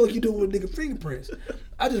 What the fuck you doing with nigga fingerprints?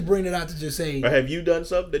 I just bring it out to just say, or have you done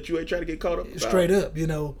something that you ain't trying to get caught up about? Straight up,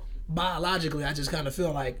 biologically, I just kind of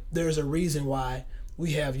feel like there's a reason why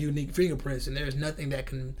we have unique fingerprints, and there's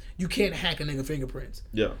nothing you can't hack a nigga fingerprints.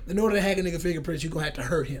 Yeah. In order to hack a nigga fingerprints, you're gonna have to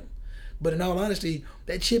hurt him. But in all honesty,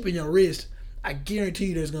 that chip in your wrist, I guarantee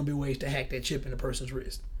you there's going to be ways to hack that chip in a person's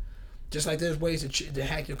wrist. Just like there's ways to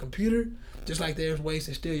hack your computer, just like there's ways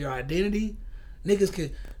to steal your identity.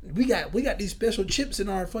 Niggas we got these special chips in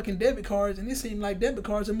our fucking debit cards, and it seems like debit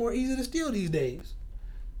cards are more easy to steal these days.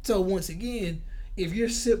 So once again, if you're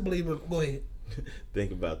simply, go ahead.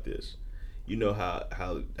 Think about this. You know how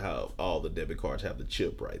all the debit cards have the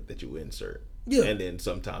chip, right, that you insert. Yeah. And then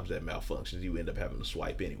sometimes that malfunctions, you end up having to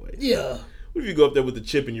swipe anyway. Yeah. What if you go up there with the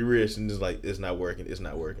chip in your wrist and it's not working?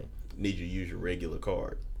 Need you to use your regular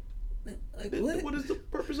card. Like, what is the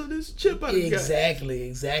purpose of this chip I got?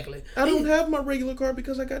 Exactly. I don't have my regular card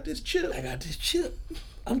because I got this chip.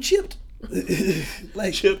 I'm chipped.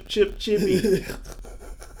 Like, chippy.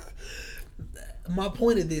 My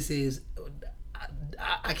point of this is,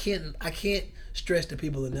 I can't stress to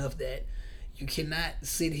people enough that you cannot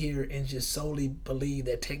sit here and just solely believe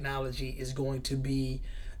that technology is going to be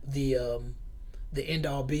the end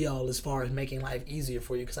all be all as far as making life easier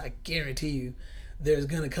for you, because I guarantee you there's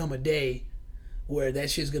gonna come a day where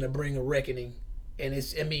that shit's gonna bring a reckoning. And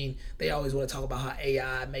they always want to talk about how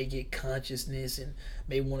AI may get consciousness and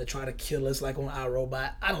may want to try to kill us like on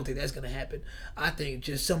iRobot. I don't think that's gonna happen. I think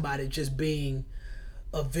just somebody just being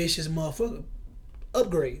a vicious motherfucker.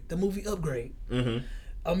 Upgrade, the movie Upgrade.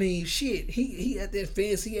 Mm-hmm. Shit, he had that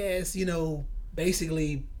fancy ass,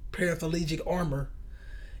 basically paraplegic armor,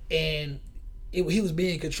 and he was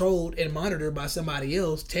being controlled and monitored by somebody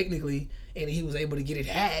else, technically, and he was able to get it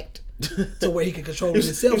hacked to where he could control it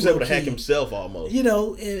himself. He was able to hack himself almost.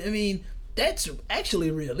 And that's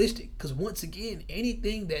actually realistic, because once again,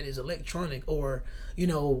 anything that is electronic or,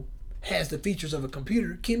 has the features of a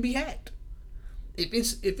computer can be hacked.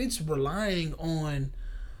 If it's relying on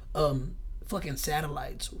fucking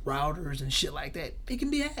satellites, routers, and shit like that, it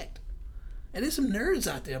can be hacked. And there's some nerds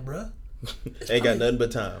out there, bruh. Ain't got nothing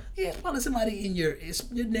but time. Yeah, probably somebody in your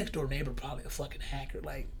next door neighbor, probably a fucking hacker.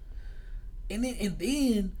 Like, and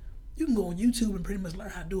then you can go on YouTube and pretty much learn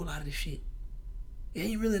how to do a lot of this shit. It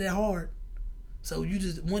ain't really that hard. So you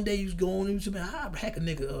just one day you just go on YouTube and I hack a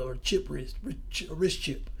nigga or a wrist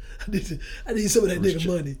chip. I need some of that nigga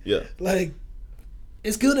money. Yeah, like,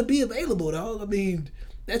 it's gonna be available, dog.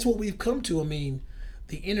 That's what we've come to.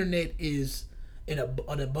 The internet is an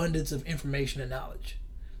abundance of information and knowledge.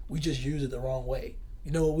 We just use it the wrong way.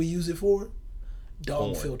 You know what we use it for?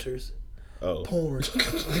 Dog filters. Oh. Porn.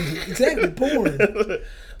 Exactly, porn.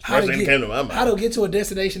 How to get to a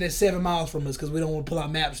destination that's 7 miles from us because we don't want to pull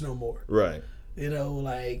out maps no more. Right. You know,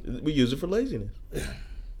 like We use it for laziness.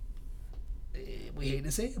 we hate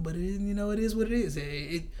to say it, but it is what it is.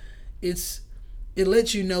 It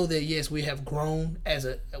lets you know that yes, we have grown as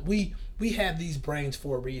we have these brains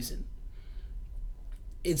for a reason.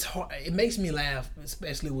 It's hard. It makes me laugh,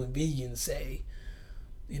 especially when vegans say,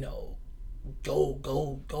 go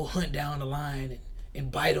hunt down the lion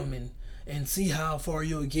and bite them and see how far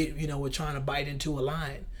you'll get. We're trying to bite into a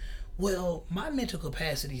lion. Well, my mental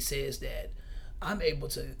capacity says that I'm able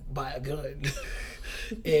to buy a gun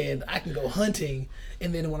and I can go hunting,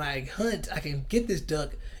 and then when I hunt, I can get this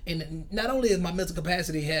duck. And not only is my mental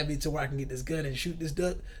capacity have me to where I can get this gun and shoot this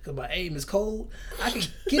duck because my aim is cold, I can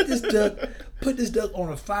get this duck, put this duck on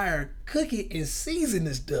a fire, cook it, and season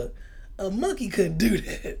this duck. A monkey couldn't do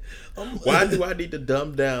that. Why do I need to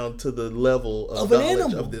dumb down to the level of an knowledge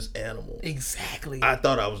animal of this animal? Exactly. I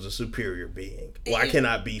thought I was a superior being. Why can't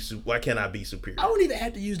I be superior? I don't even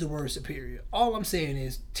have to use the word superior. All I'm saying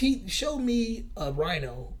is, show me a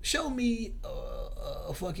rhino, show me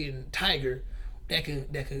a fucking tiger that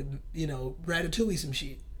could ratatouille some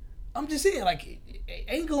shit. I'm just saying, like,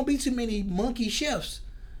 ain't gonna be too many monkey chefs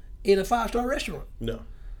in a 5-star restaurant. No.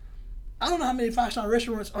 I don't know how many 5-star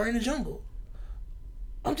restaurants are in the jungle.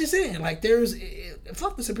 I'm just saying, like,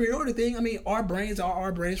 fuck the superiority thing. I mean, our brains are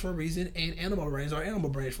our brains for a reason, and animal brains are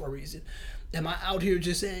animal brains for a reason. Am I out here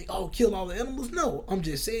just saying, oh, kill all the animals? No, I'm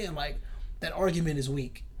just saying, like, that argument is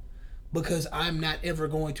weak because I'm not ever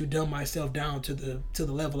going to dumb myself down to the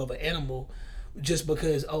level of an animal just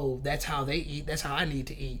because, oh, that's how they eat. That's how I need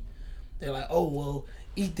to eat. They're like, oh, well,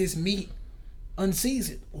 eat this meat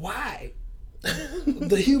unseasoned. Why?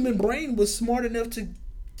 The human brain was smart enough to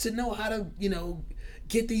know how to,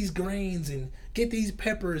 get these grains and get these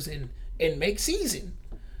peppers and make season.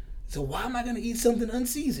 So why am I going to eat something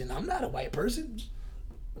unseasoned? I'm not a white person.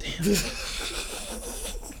 Damn.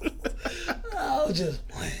 I was just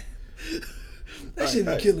playing. That shit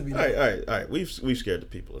be killing me. All right. We've scared the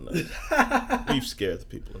people enough. We've scared the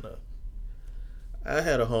people enough. I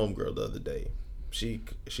had a homegirl the other day. She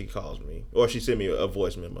calls me, or she sent me a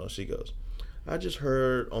voice memo. She goes, I just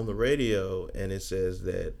heard on the radio, and it says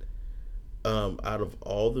that out of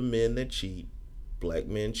all the men that cheat, black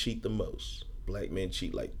men cheat the most. Black men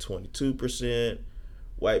cheat like 22%,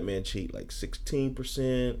 white men cheat like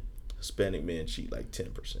 16%, Hispanic men cheat like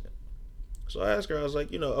 10%. So I asked her, I was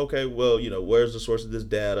like, okay, well, where's the source of this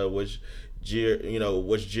data? Which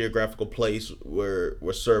geographical place were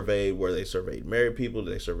surveyed? Where they surveyed married people?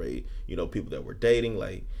 Did they survey, people that were dating?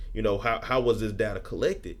 Like, how was this data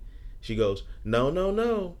collected? She goes,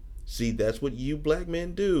 no. See, that's what you black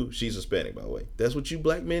men do. She's Hispanic, by the way. That's what you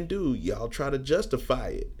black men do. Y'all try to justify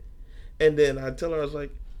it. And then I tell her, I was like,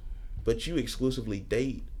 but you exclusively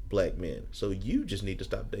date black men. So you just need to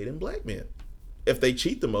stop dating black men. If they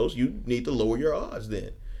cheat the most, you need to lower your odds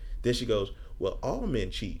then. Then she goes, well, all men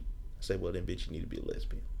cheat. I say, well, then, bitch, you need to be a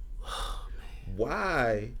lesbian. Oh, man.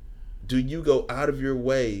 Why do you go out of your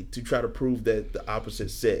way to try to prove that the opposite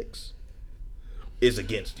sex is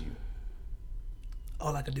against you?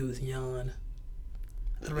 All I could do is yawn.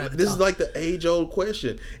 This is like the age-old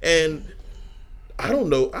question. And I don't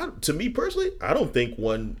know. To me personally, I don't think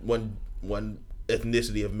one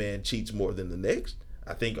ethnicity of man cheats more than the next.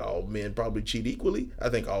 I think all men probably cheat equally. I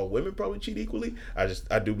think all women probably cheat equally.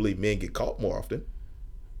 I do believe men get caught more often.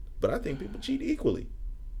 But I think people cheat equally.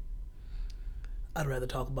 I'd rather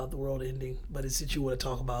talk about the world ending, but since you want to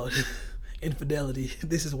talk about infidelity,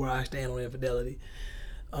 this is where I stand on infidelity.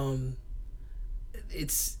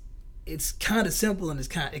 It's kind of simple and it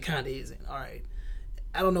kind of isn't. All right,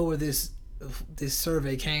 I don't know where this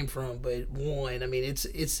survey came from, but one, I mean,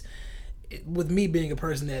 it's with me being a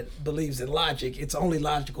person that believes in logic, it's only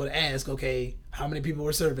logical to ask, okay, how many people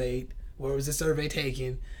were surveyed? Where was the survey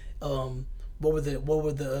taken? What's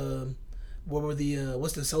the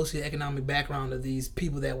socioeconomic background of these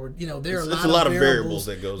people that were, there are a lot of variables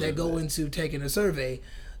that go into taking a survey.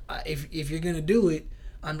 If you're gonna do it,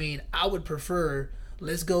 I mean, I would prefer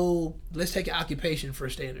let's take an occupation for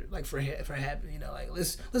standard, like for happening, like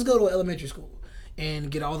let's go to an elementary school and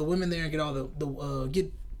get all the women there and get all the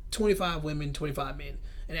get 25 women, 25 men,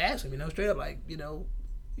 and ask them, straight up, like,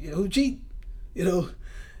 who cheat,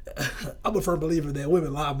 I'm a firm believer that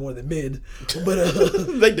women lie more than men, but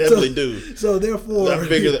they definitely do. So therefore,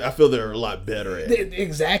 I feel they're a lot better at it.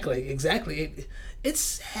 Exactly. It's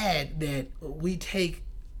sad that we take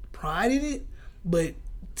pride in it, but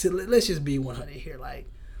let's just be 100 here. Like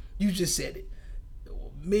you just said it,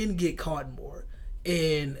 men get caught more,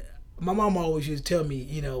 and my mom always used to tell me,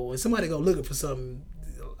 when somebody go looking for something,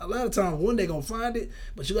 a lot of times one they gonna find it,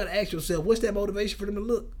 but you gotta ask yourself, what's that motivation for them to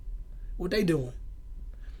look? What they doing?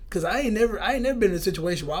 Cause I ain't never been in a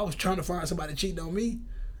situation where I was trying to find somebody cheating on me.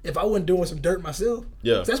 If I wasn't doing some dirt myself,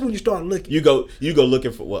 Yeah. that's when you start looking. You go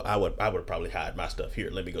looking for. Well, I would probably hide my stuff here.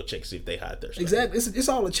 Let me go check see if they hide their stuff. Exactly. It's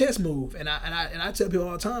all a chess move, and I tell people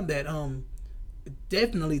all the time that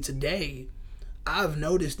definitely today, I've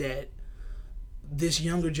noticed that this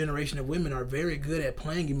younger generation of women are very good at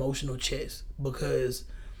playing emotional chess because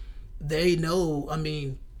they know. I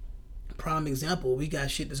mean, prime example, we got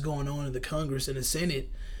shit that's going on in the Congress and the Senate.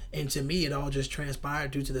 And to me, it all just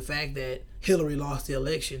transpired due to the fact that Hillary lost the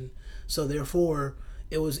election. So therefore,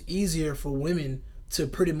 it was easier for women to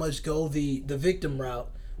pretty much go the victim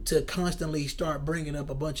route, to constantly start bringing up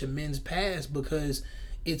a bunch of men's past because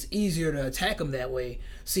it's easier to attack them that way.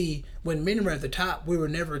 See, when men were at the top, we were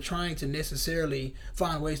never trying to necessarily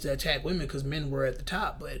find ways to attack women because men were at the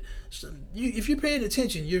top. But if you're paying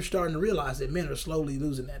attention, you're starting to realize that men are slowly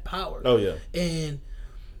losing that power. Oh, yeah. And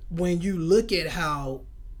when you look at how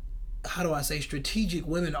do I say, strategic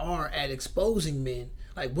women are at exposing men.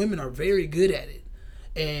 Like, women are very good at it,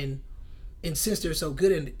 and since they're so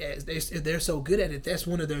good at it, they're so good at it, that's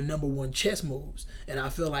one of their number one chess moves. And I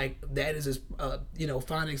feel like that is,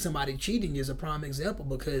 finding somebody cheating is a prime example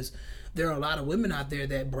because there are a lot of women out there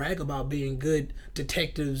that brag about being good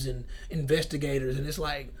detectives and investigators, and it's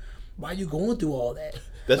like, why are you going through all that?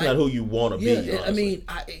 That's like, not who you want to be. Honestly. I mean,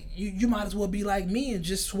 you might as well be like me and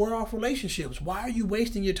just swear off relationships. Why are you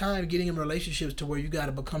wasting your time getting in relationships to where you got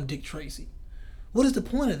to become Dick Tracy? What is the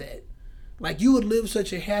point of that? Like, you would live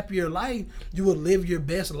such a happier life. You would live your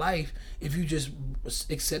best life if you just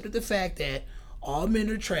accepted the fact that all men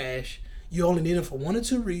are trash. You only need them for one or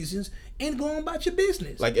two reasons, and go on about your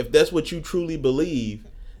business. Like, if that's what you truly believe,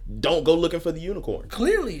 don't go looking for the unicorn.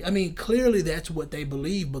 Clearly that's what they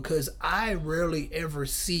believe, because I rarely ever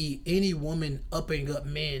see any woman upping up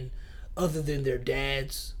men other than their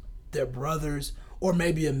dads, their brothers, or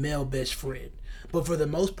maybe a male best friend. But for the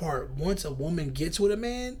most part, once a woman gets with a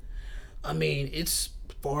man, I mean, it's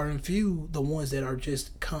far and few the ones that are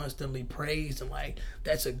just constantly praised and like,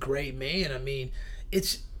 that's a great man. I mean,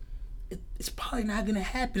 it's probably not going to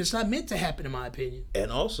happen. It's not meant to happen, in my opinion.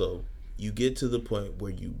 And also, you get to the point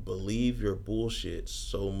where you believe your bullshit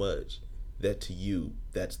so much that to you,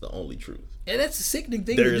 that's the only truth. And that's a sickening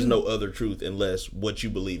thing. There is no other truth unless what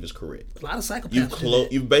you believe is correct. A lot of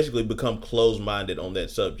psychopaths. You've basically become closed-minded on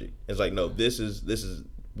that subject. It's like, no, this is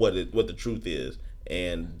what the truth is,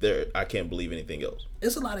 and I can't believe anything else.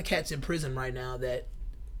 There's a lot of cats in prison right now that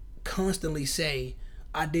constantly say,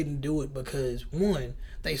 I didn't do it because, one,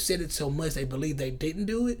 they said it so much they believe they didn't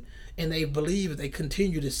do it, and they believe if they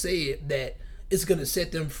continue to say it that it's going to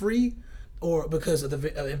set them free, or because of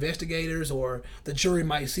the investigators or the jury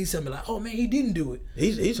might see something like, oh man, he didn't do it.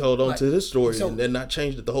 He's held on to this story and then not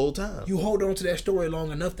changed it the whole time. You hold on to that story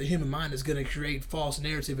long enough, the human mind is going to create false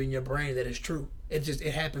narrative in your brain that is true. It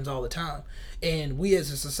happens all the time. And we as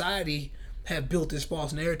a society have built this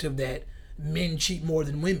false narrative that men cheat more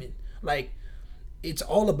than women. Like, it's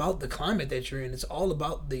all about the climate that you're in. It's all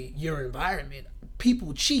about your environment.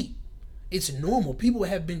 People cheat. It's normal. People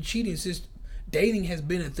have been cheating since dating has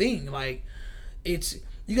been a thing. Like,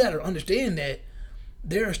 you got to understand that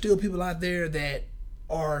there are still people out there that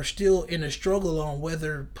are still in a struggle on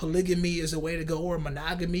whether polygamy is a way to go, or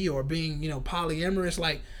monogamy, or being, polyamorous.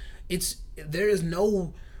 Like, there is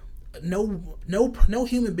no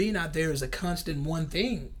human being out there is a constant one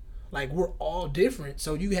thing. Like, we're all different.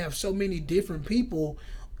 So you have so many different people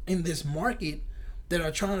in this market that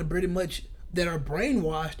are trying to pretty much, that are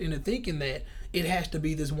brainwashed into thinking that it has to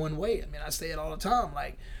be this one way. I mean, I say it all the time.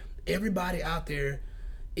 Like, everybody out there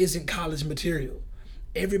isn't college material.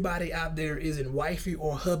 Everybody out there isn't wifey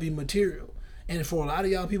or hubby material. And for a lot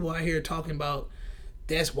of y'all people out here talking about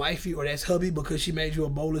that's wifey or that's hubby because she made you a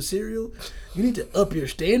bowl of cereal, you need to up your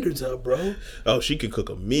standards up, bro. Oh, she could cook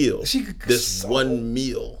a meal. She could one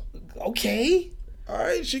meal. Okay. All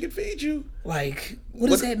right, she can feed you. Like, what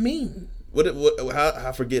does that mean?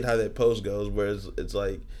 I forget how that post goes, where it's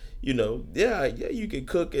like, yeah, you can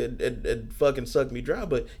cook and fucking suck me dry,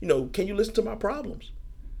 but, can you listen to my problems?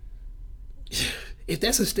 If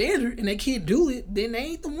that's a standard and they can't do it, then they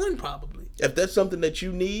ain't the one, probably. If that's something that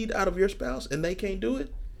you need out of your spouse and they can't do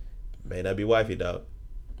it, may not be wifey, dog.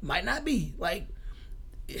 Might not be. Like,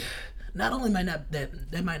 not only might not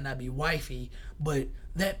that might not be wifey, but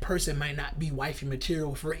that person might not be wifey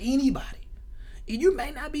material for anybody. You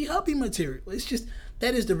may not be hubby material. It's just,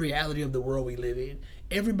 that is the reality of the world we live in.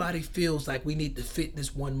 Everybody feels like we need to fit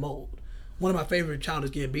this one mold. One of my favorite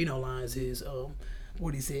Childish Gambino lines is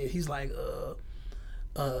what he said. He's like,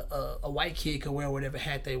 a white kid can wear whatever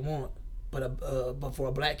hat they want, but for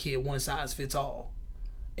a black kid, one size fits all.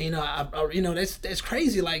 You know, that's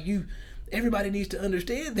crazy. Like everybody needs to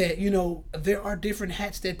understand that, there are different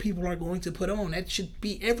hats that people are going to put on. That should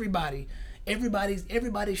be everybody.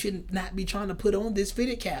 Everybody should not be trying to put on this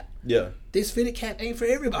fitted cap. Yeah. This fitted cap ain't for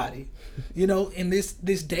everybody. And this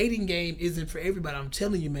dating game isn't for everybody. I'm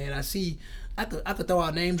telling you, man. I could throw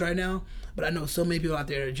out names right now, but I know so many people out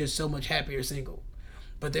there are just so much happier single.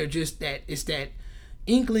 But they're just it's that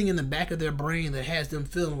inkling in the back of their brain that has them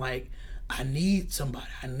feeling like, I need somebody.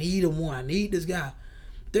 I need a one. I need this guy.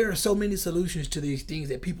 There are so many solutions to these things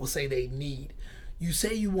that people say they need. You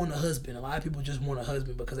say you want a husband. A lot of people just want a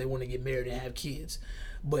husband because they want to get married and have kids.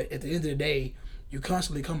 But at the end of the day, you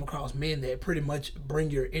constantly come across men that pretty much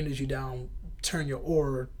bring your energy down, turn your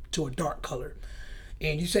aura to a dark color.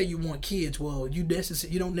 And you say you want kids. Well, you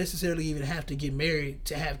don't necessarily even have to get married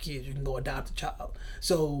to have kids. You can go adopt a child.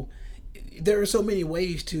 So there are so many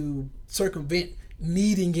ways to circumvent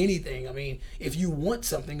needing anything. I mean, if you want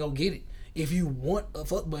something, go get it. If you want a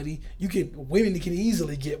fuck buddy, women can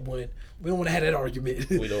easily get one. We don't want to have that argument.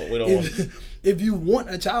 We don't want. If you want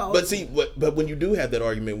a child, but when you do have that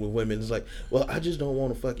argument with women, it's like, well, I just don't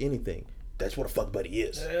want to fuck anything. That's what a fuck buddy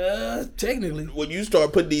is. Technically, when you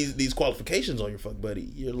start putting these qualifications on your fuck buddy,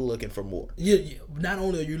 you're looking for more. Not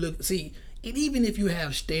only are you looking, and even if you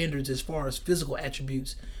have standards as far as physical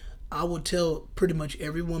attributes, I would tell pretty much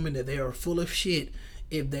every woman that they are full of shit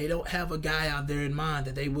if they don't have a guy out there in mind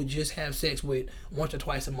that they would just have sex with once or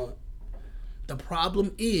twice a month. The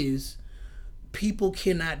problem is people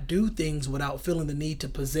cannot do things without feeling the need to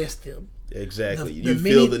possess them. Exactly. You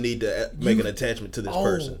feel the need to make an attachment to this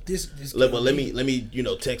person. Let me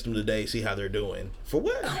text them today, see how they're doing. For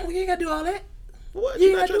what? Oh, you ain't gotta do all that. For what?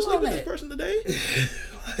 You're not trying to sleep with this person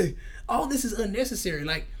today? All this is unnecessary.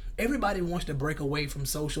 Like, everybody wants to break away from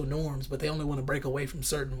social norms, but they only want to break away from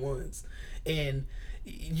certain ones. And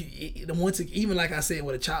even like I said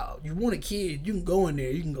with a child, you want a kid, you can go in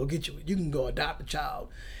there, you can go adopt a child,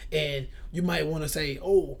 and you might want to say,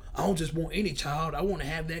 oh, I don't just want any child, I want to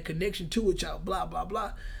have that connection to a child, blah blah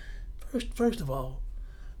blah. First of all,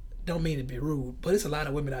 don't mean to be rude, but it's a lot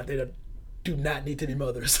of women out there that do not need to be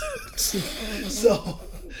mothers. So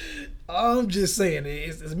I'm just saying,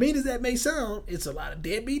 as mean as that may sound, it's a lot of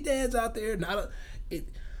deadbeat dads out there.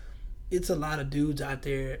 It's a lot of dudes out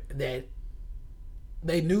there that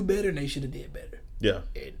they knew better and they should have did better. Yeah.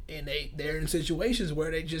 And they're in situations where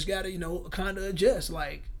they just gotta, kind of adjust.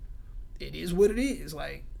 Like, it is what it is.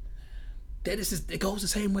 Like, it goes the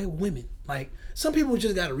same way with women. Like, some people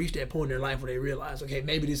just gotta reach that point in their life where they realize, okay,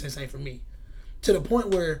 maybe this ain't for me. To the point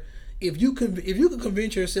where if you can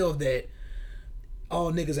convince yourself that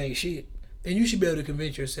all niggas ain't shit, then you should be able to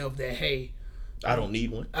convince yourself that, hey, I don't need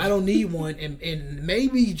one. And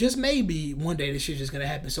maybe, just maybe, one day this shit's just gonna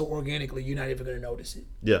happen so organically you're not even gonna notice it.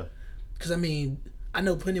 Yeah. Because I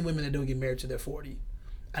know plenty of women that don't get married till they're 40.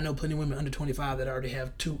 I know plenty of women under 25 that already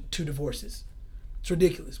have two divorces. It's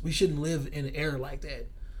ridiculous. We shouldn't live in an era like that.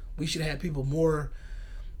 We should have people more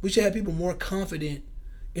confident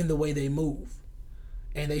in the way they move,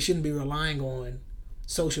 and they shouldn't be relying on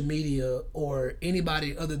social media or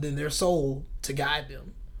anybody other than their soul to guide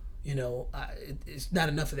them. It's not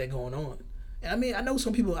enough of that going on. And I know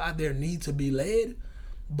some people out there need to be led,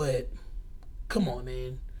 but come on,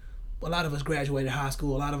 man. A lot of us graduated high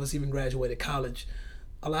school. A lot of us even graduated college.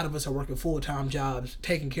 A lot of us are working full-time jobs,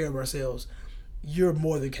 taking care of ourselves. You're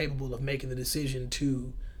more than capable of making the decision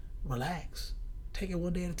to relax. Take it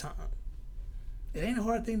one day at a time. It ain't a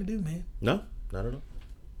hard thing to do, man. No, not at all.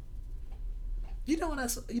 You know what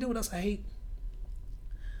else I hate?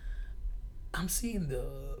 I'm seeing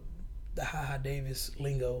the Ha Davis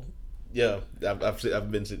lingo. Yeah,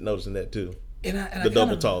 I've been noticing that too. And the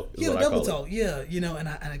double talk. Yeah, the double talk. Yeah, and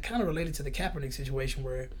I kind of related to the Kaepernick situation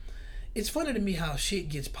where it's funny to me how shit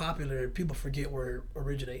gets popular, people forget where it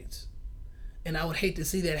originates, and I would hate to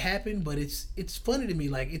see that happen, but it's funny to me.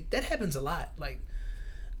 Like, that happens a lot. Like,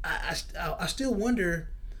 I still wonder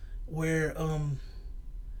where I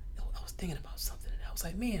was thinking about something, and I was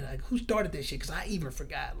like, man, like, who started that shit? Because I even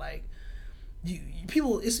forgot. Like,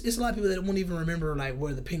 people, it's a lot of people that won't even remember like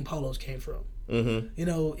where the pink polos came from.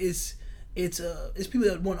 Mm-hmm. It's people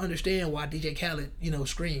that won't understand why DJ Khaled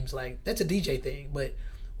screams. Like, that's a DJ thing, but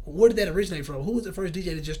where did that originate from? Who was the first DJ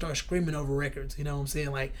to just start screaming over records? You know what I'm saying?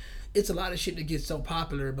 Like, it's a lot of shit that gets so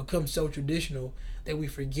popular and becomes so traditional that we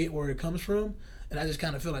forget where it comes from. And I just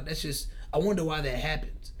kind of feel like I wonder why that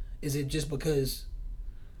happens. Is it just because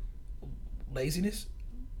laziness?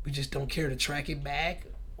 We just don't care to track it back,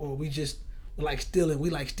 or we like stealing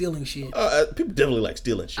shit. People definitely like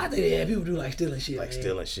stealing shit. I think people do like stealing shit.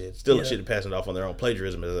 Stealing shit and passing it off on their own.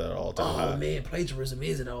 Plagiarism is at an all-time high. Oh man, plagiarism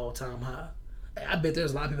is at an all-time high. I bet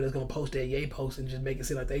there's a lot of people that's gonna post that Ye post and just make it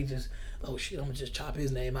seem like they just, oh shit, I'm gonna just chop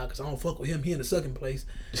his name out because I don't fuck with him. He in the sunken place.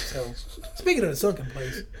 So speaking of the sunken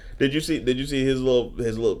place, Did you see his little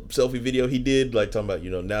selfie video he did, like talking about,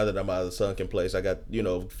 now that I'm out of the sunken place, I got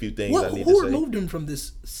a few things I need to say. who removed him from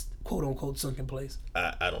this quote unquote sunken place?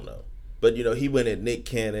 I don't know, but he went at Nick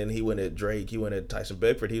Cannon, he went at Drake, he went at Tyson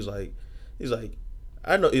Beckford. He's like,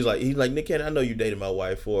 I know, he's like Nick Cannon, I know you dated my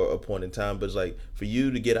wife for a point in time, but it's like for you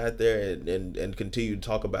to get out there and continue to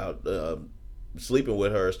talk about sleeping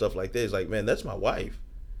with her or stuff like that. It's like, man, that's my wife.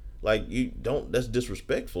 Like, you don't. That's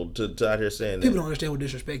disrespectful to out here saying that. People don't understand what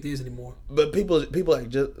disrespect is anymore. But people think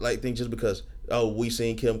just because we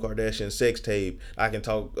seen Kim Kardashian's sex tape, I can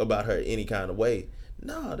talk about her any kind of way.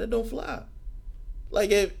 No, that don't fly. Like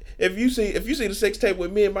if you see the sex tape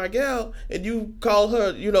with me and my gal and you call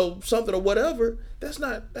her something or whatever, that's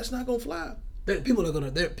not gonna fly. People are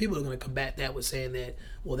gonna combat that with saying that,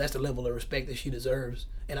 well, that's the level of respect that she deserves.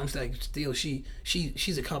 And I'm saying still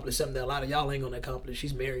she's accomplished something that a lot of y'all ain't gonna accomplish.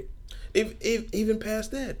 She's married. If even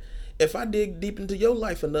past that, if I dig deep into your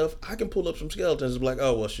life enough, I can pull up some skeletons and be like,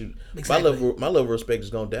 oh well, shoot, Exactly. my level of respect has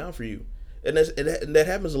gone down for you. And that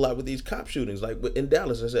happens a lot with these cop shootings. Like in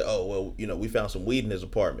Dallas, I said, oh well, we found some weed in his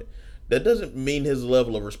apartment. That doesn't mean his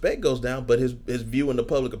level of respect goes down, but his view in the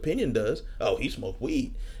public opinion does. Oh, he smoked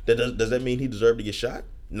weed. Does that mean he deserved to get shot?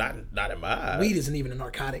 Not in my eyes. Weed isn't even a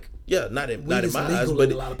narcotic. Yeah, not in my eyes. But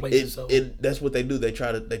in a lot of places, that's what they do. They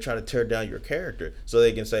try to tear down your character so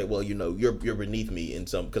they can say, well, you're beneath me in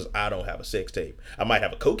some, because I don't have a sex tape. I might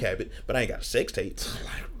have a coke habit, but I ain't got a sex tape.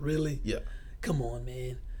 Really? Yeah. Come on,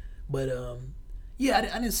 man. But yeah, I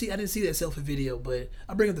didn't see that selfie video, but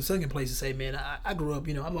I bring up the sunken place to say, man, I grew up,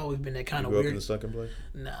 I've always been that kind of weird. You grew up in the sunken place?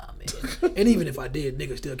 Nah, man. And even if I did,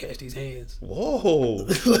 niggas still catch these hands. Whoa.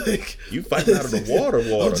 Like, you fighting out of the water.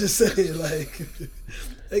 I'm just saying,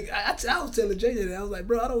 like I was telling Jay that, I was like,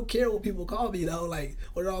 bro, I don't care what people call me, like,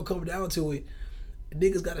 when it all comes down to it,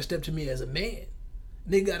 niggas got to step to me as a man.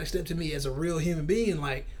 Niggas got to step to me as a real human being.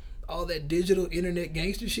 Like, all that digital internet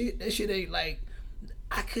gangster shit, that shit ain't like,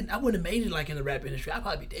 I wouldn't have made it like in the rap industry. I'd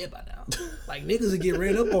probably be dead by now. Like, niggas would get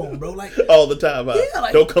ran up on, bro. Like all the time.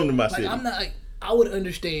 Yeah, don't come to my city. I'm not. Like, I would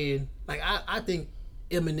understand. Like, I think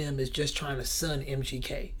Eminem is just trying to sun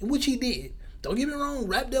MGK, which he did. Don't get me wrong.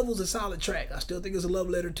 Rap Devil's a solid track. I still think it's a love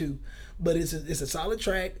letter too, but it's a solid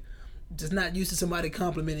track. Just not used to somebody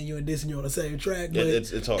complimenting you and dissing you on the same track. But yeah,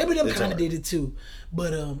 it's hard. Eminem kind of did it too.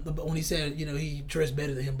 But when he said he dressed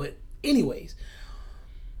better than him. But anyways.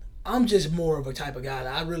 I'm just more of a type of guy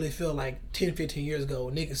that I really feel like 10, 15 years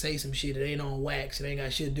ago, niggas say some shit that ain't on wax, it ain't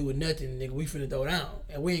got shit to do with nothing, nigga, we finna throw down.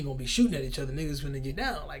 And we ain't gonna be shooting at each other, niggas finna get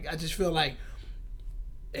down. Like, I just feel like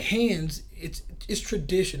hands, it's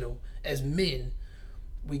traditional as men.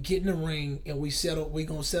 We get in the ring and we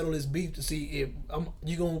gonna settle this beef to see if I'm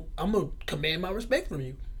gonna command my respect from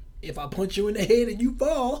you. If I punch you in the head and you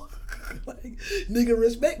fall, like, nigga,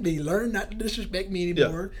 respect me. Learn not to disrespect me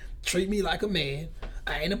anymore. Yeah. Treat me like a man.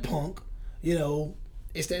 I ain't a punk,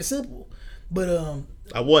 it's that simple. But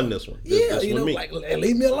I won this one. This like,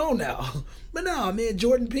 leave me alone now. But nah, man,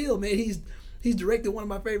 Jordan Peele, man, he's directed one of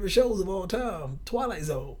my favorite shows of all time, Twilight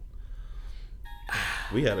Zone.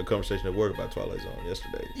 We had a conversation at work about Twilight Zone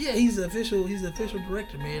yesterday. Yeah, he's the official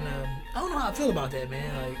director, man. I don't know how I feel about that,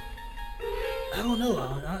 man. Like, I don't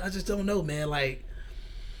know. I just don't know, man. Like,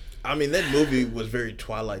 I mean, that movie was very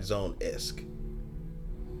Twilight Zone-esque.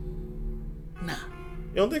 Nah.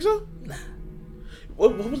 You don't think so? Nah.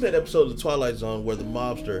 What was that episode of the Twilight Zone where the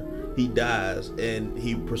mobster, he dies and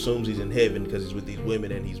he presumes he's in heaven because he's with these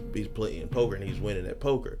women and he's playing poker and he's winning at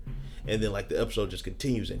poker, and then like the episode just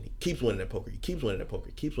continues and he keeps winning at poker, he keeps winning at poker,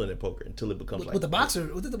 he keeps winning at poker until it becomes with the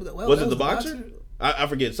boxer. Was it the boxer? I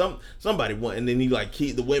forget. Somebody won, and then he like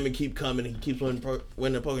the women keep coming and he keeps winning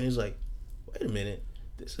at poker, and he's like, wait a minute.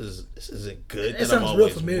 This isn't good. That sounds real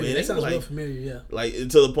familiar. That sounds real familiar, yeah. Like, to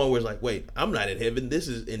the point where it's like, wait, I'm not in heaven. This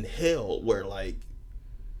is in hell, where like,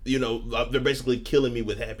 they're basically killing me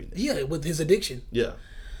with happiness. Yeah, with his addiction. Yeah.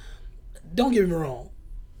 Don't get me wrong.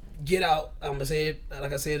 Get Out. I'm gonna say it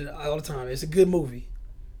like I said it all the time. It's a good movie.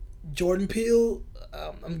 Jordan Peele.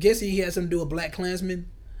 I'm guessing he had something to do with Black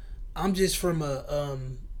Klansman. I'm just from a.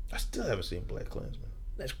 I still haven't seen Black Klansman.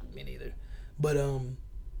 That's me neither. But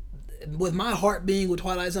with my heart being with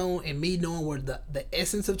Twilight Zone and me knowing where the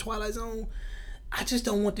essence of Twilight Zone, I just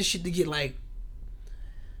don't want this shit to get like.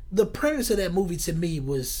 The premise of that movie to me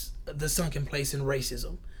was the sunken place and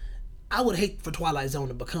racism. I would hate for Twilight Zone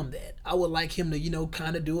to become that. I would like him to,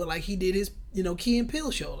 kind of do it like he did his, Key and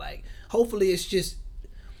Peele show. Like, hopefully it's just.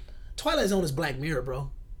 Twilight Zone is Black Mirror,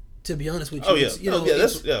 bro. To be honest with you, Oh yeah,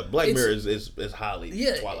 it's, Black Mirror is highly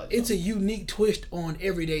Twilight Zone. It's a unique twist on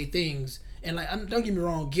everyday things, and like don't get me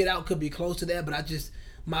wrong, Get Out could be close to that, but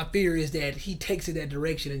my fear is that he takes it that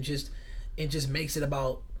direction and just makes it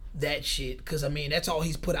about that shit. Because I mean, that's all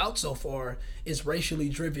he's put out so far is racially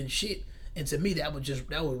driven shit, and to me that would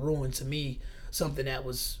ruin to me something that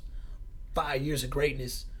was 5 years of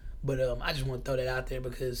greatness. But I just want to throw that out there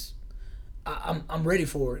because I'm ready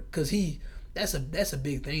for it because that's a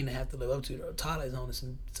big thing to have to live up to. Though. Twilight Zone is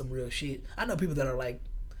some real shit. I know people that are like,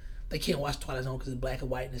 they can't watch Twilight Zone because it's black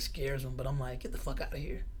and white and it scares them. But I'm like, get the fuck out of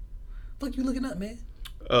here. Fuck you looking up, man.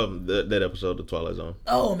 That episode of Twilight Zone.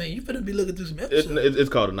 Oh man, you better be looking through some episodes. It's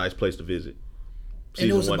called A Nice Place to Visit.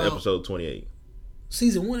 Season 1, episode 28.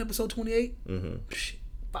 Season 1, episode 28. Mm-hmm.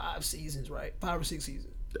 5 seasons, right? 5 or 6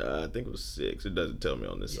 seasons. I think it was 6. It doesn't tell me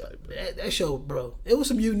on this site. That show, bro. It was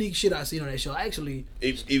some unique shit I seen on that show. Actually,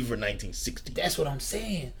 even for 1960. That's what I'm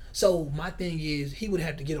saying. So my thing is, he would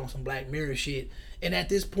have to get on some Black Mirror shit. And at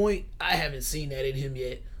this point, I haven't seen that in him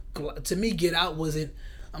yet. To me, Get Out wasn't.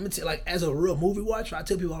 I'm gonna tell, like, as a real movie watcher, I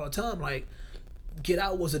tell people all the time, like, Get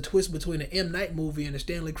Out was a twist between an M. Night movie and a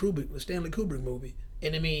Stanley Kubrick movie.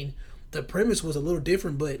 And I mean, the premise was a little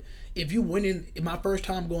different, but if you went in my first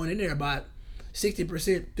time going in there about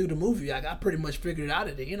 60% through the movie, like, I pretty much figured it out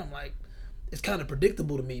at the end. I'm like, it's kind of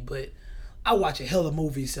predictable to me, but I watch a hell of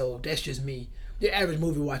movies, so that's just me. The average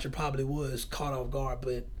movie watcher probably was caught off guard,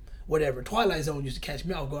 but whatever. Twilight Zone used to catch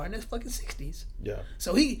me off guard, and that's fucking 60s. Yeah.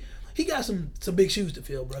 So he got some big shoes to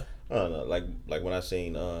fill, bro. I don't know. Like when I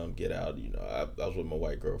seen Get Out, you know, I was with my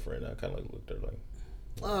white girlfriend. I kind of like looked at her like,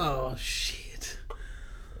 oh shit.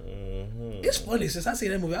 Mm-hmm. It's funny, since I seen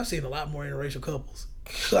that movie, I've seen a lot more interracial couples.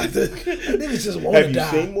 Like the niggas just want to die.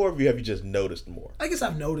 Have you seen more, or have you just noticed more? I guess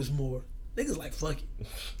I've noticed more. Niggas like, fuck it,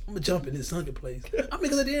 I'm gonna jump in this sunken place. I mean,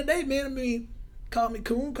 because at the end of the day, man, I mean, call me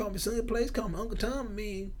Coon, call me sunken place, call me Uncle Tom. I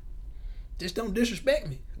mean, just don't disrespect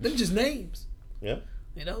me. Them just names. Yeah.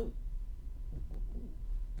 You know,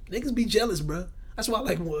 niggas be jealous, bro. That's why I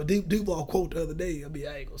like Duval quote the other day. I mean,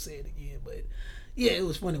 I ain't gonna say it again, but yeah, it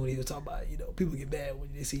was funny when he was talking about, you know, people get mad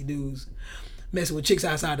when they see dudes messing with chicks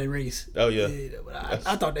outside their race. Oh yeah. But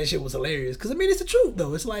I thought that shit was hilarious because I mean, it's the truth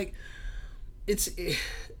though. It's like,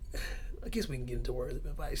 I guess we can get into words of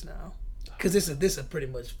advice now because this is pretty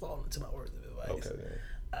much fall into my words of advice. Okay.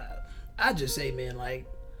 I just say, man, like,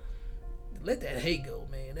 let that hate go,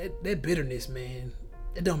 man. That bitterness, man.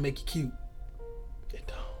 It don't make you cute.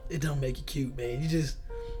 It don't make you cute, man.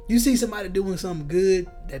 You see somebody doing something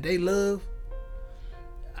good that they love.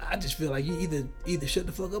 I just feel like you either shut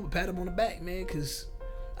the fuck up or pat them on the back, man. Cause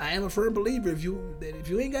I am a firm believer if you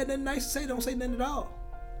ain't got nothing nice to say, don't say nothing at all.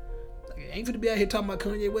 Like, I ain't finna be out here talking about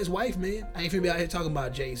Kanye West's wife, man. I ain't finna be out here talking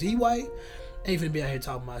about Jay-Z wife. I ain't finna be out here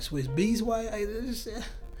talking about Swiss Beats wife. I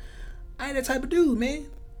ain't that type of dude, man.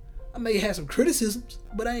 I may have some criticisms,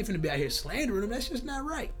 but I ain't finna be out here slandering them. That's just not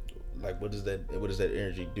right. Like, what does that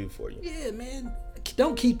energy do for you? Yeah, man.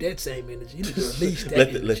 Don't keep that same energy. You need to release that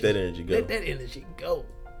energy. Let that energy go. Let that energy go.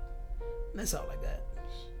 That's all I got.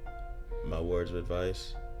 My words of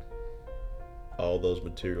advice: all those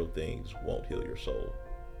material things won't heal your soul.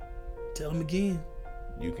 Tell them again.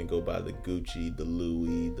 You can go buy the Gucci, the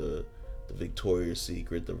Louis, the Victoria's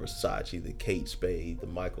Secret, the Versace, the Kate Spade, the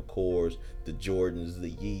Michael Kors, the Jordans,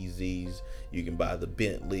 the Yeezys. You can buy the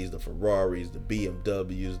Bentleys, the Ferraris, the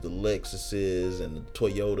BMWs, the Lexuses, and the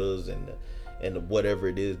Toyotas, and the whatever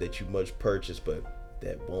it is that you must purchase, but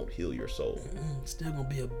that won't heal your soul. Still gonna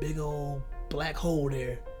be a big old black hole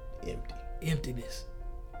there. Emptiness.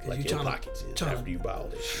 Like your pockets is after you buy all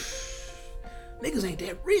that shit. Niggas ain't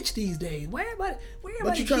that rich these days. Where everybody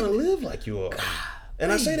but you trying to live like you are. God,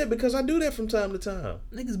 and I say that because I do that from time to time.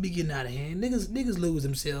 Niggas be getting out of hand. Niggas lose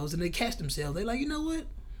themselves and they catch themselves. They like, you know what?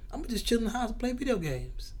 I'm gonna just chill in the house and play video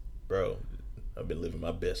games. Bro, I've been living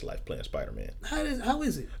my best life playing Spider-Man. How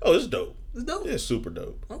is it? Oh, it's dope. It's dope? Yeah, it's super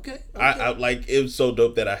dope. Okay. I like, it was so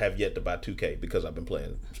dope that I have yet to buy 2K because I've been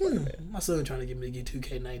playing Spider-Man. My son trying to get me to get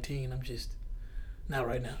 2K19. I'm just, not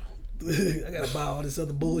right now. I gotta buy all this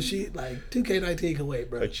other bullshit. Like, 2K19 can wait,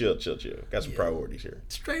 bro. Like, chill. Got some priorities here.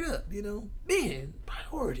 Straight up, you know. Man,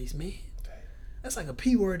 priorities, man. That's like a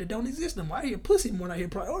P word that don't exist no more. I hear pussy more than I hear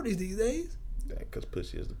priorities these days. Because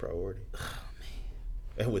pussy is the priority. Oh,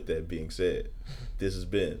 man. And with that being said, this has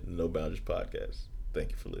been the No Boundaries Podcast.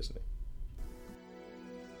 Thank you for listening.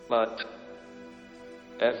 But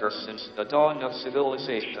ever since the dawn of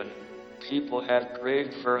civilization, people have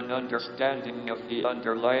craved for an understanding of the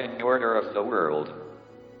underlying order of the world.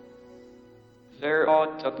 There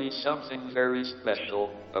ought to be something very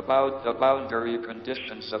special about the boundary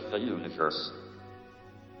conditions of the universe.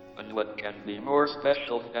 And what can be more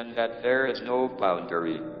special than that there is no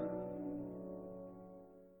boundary?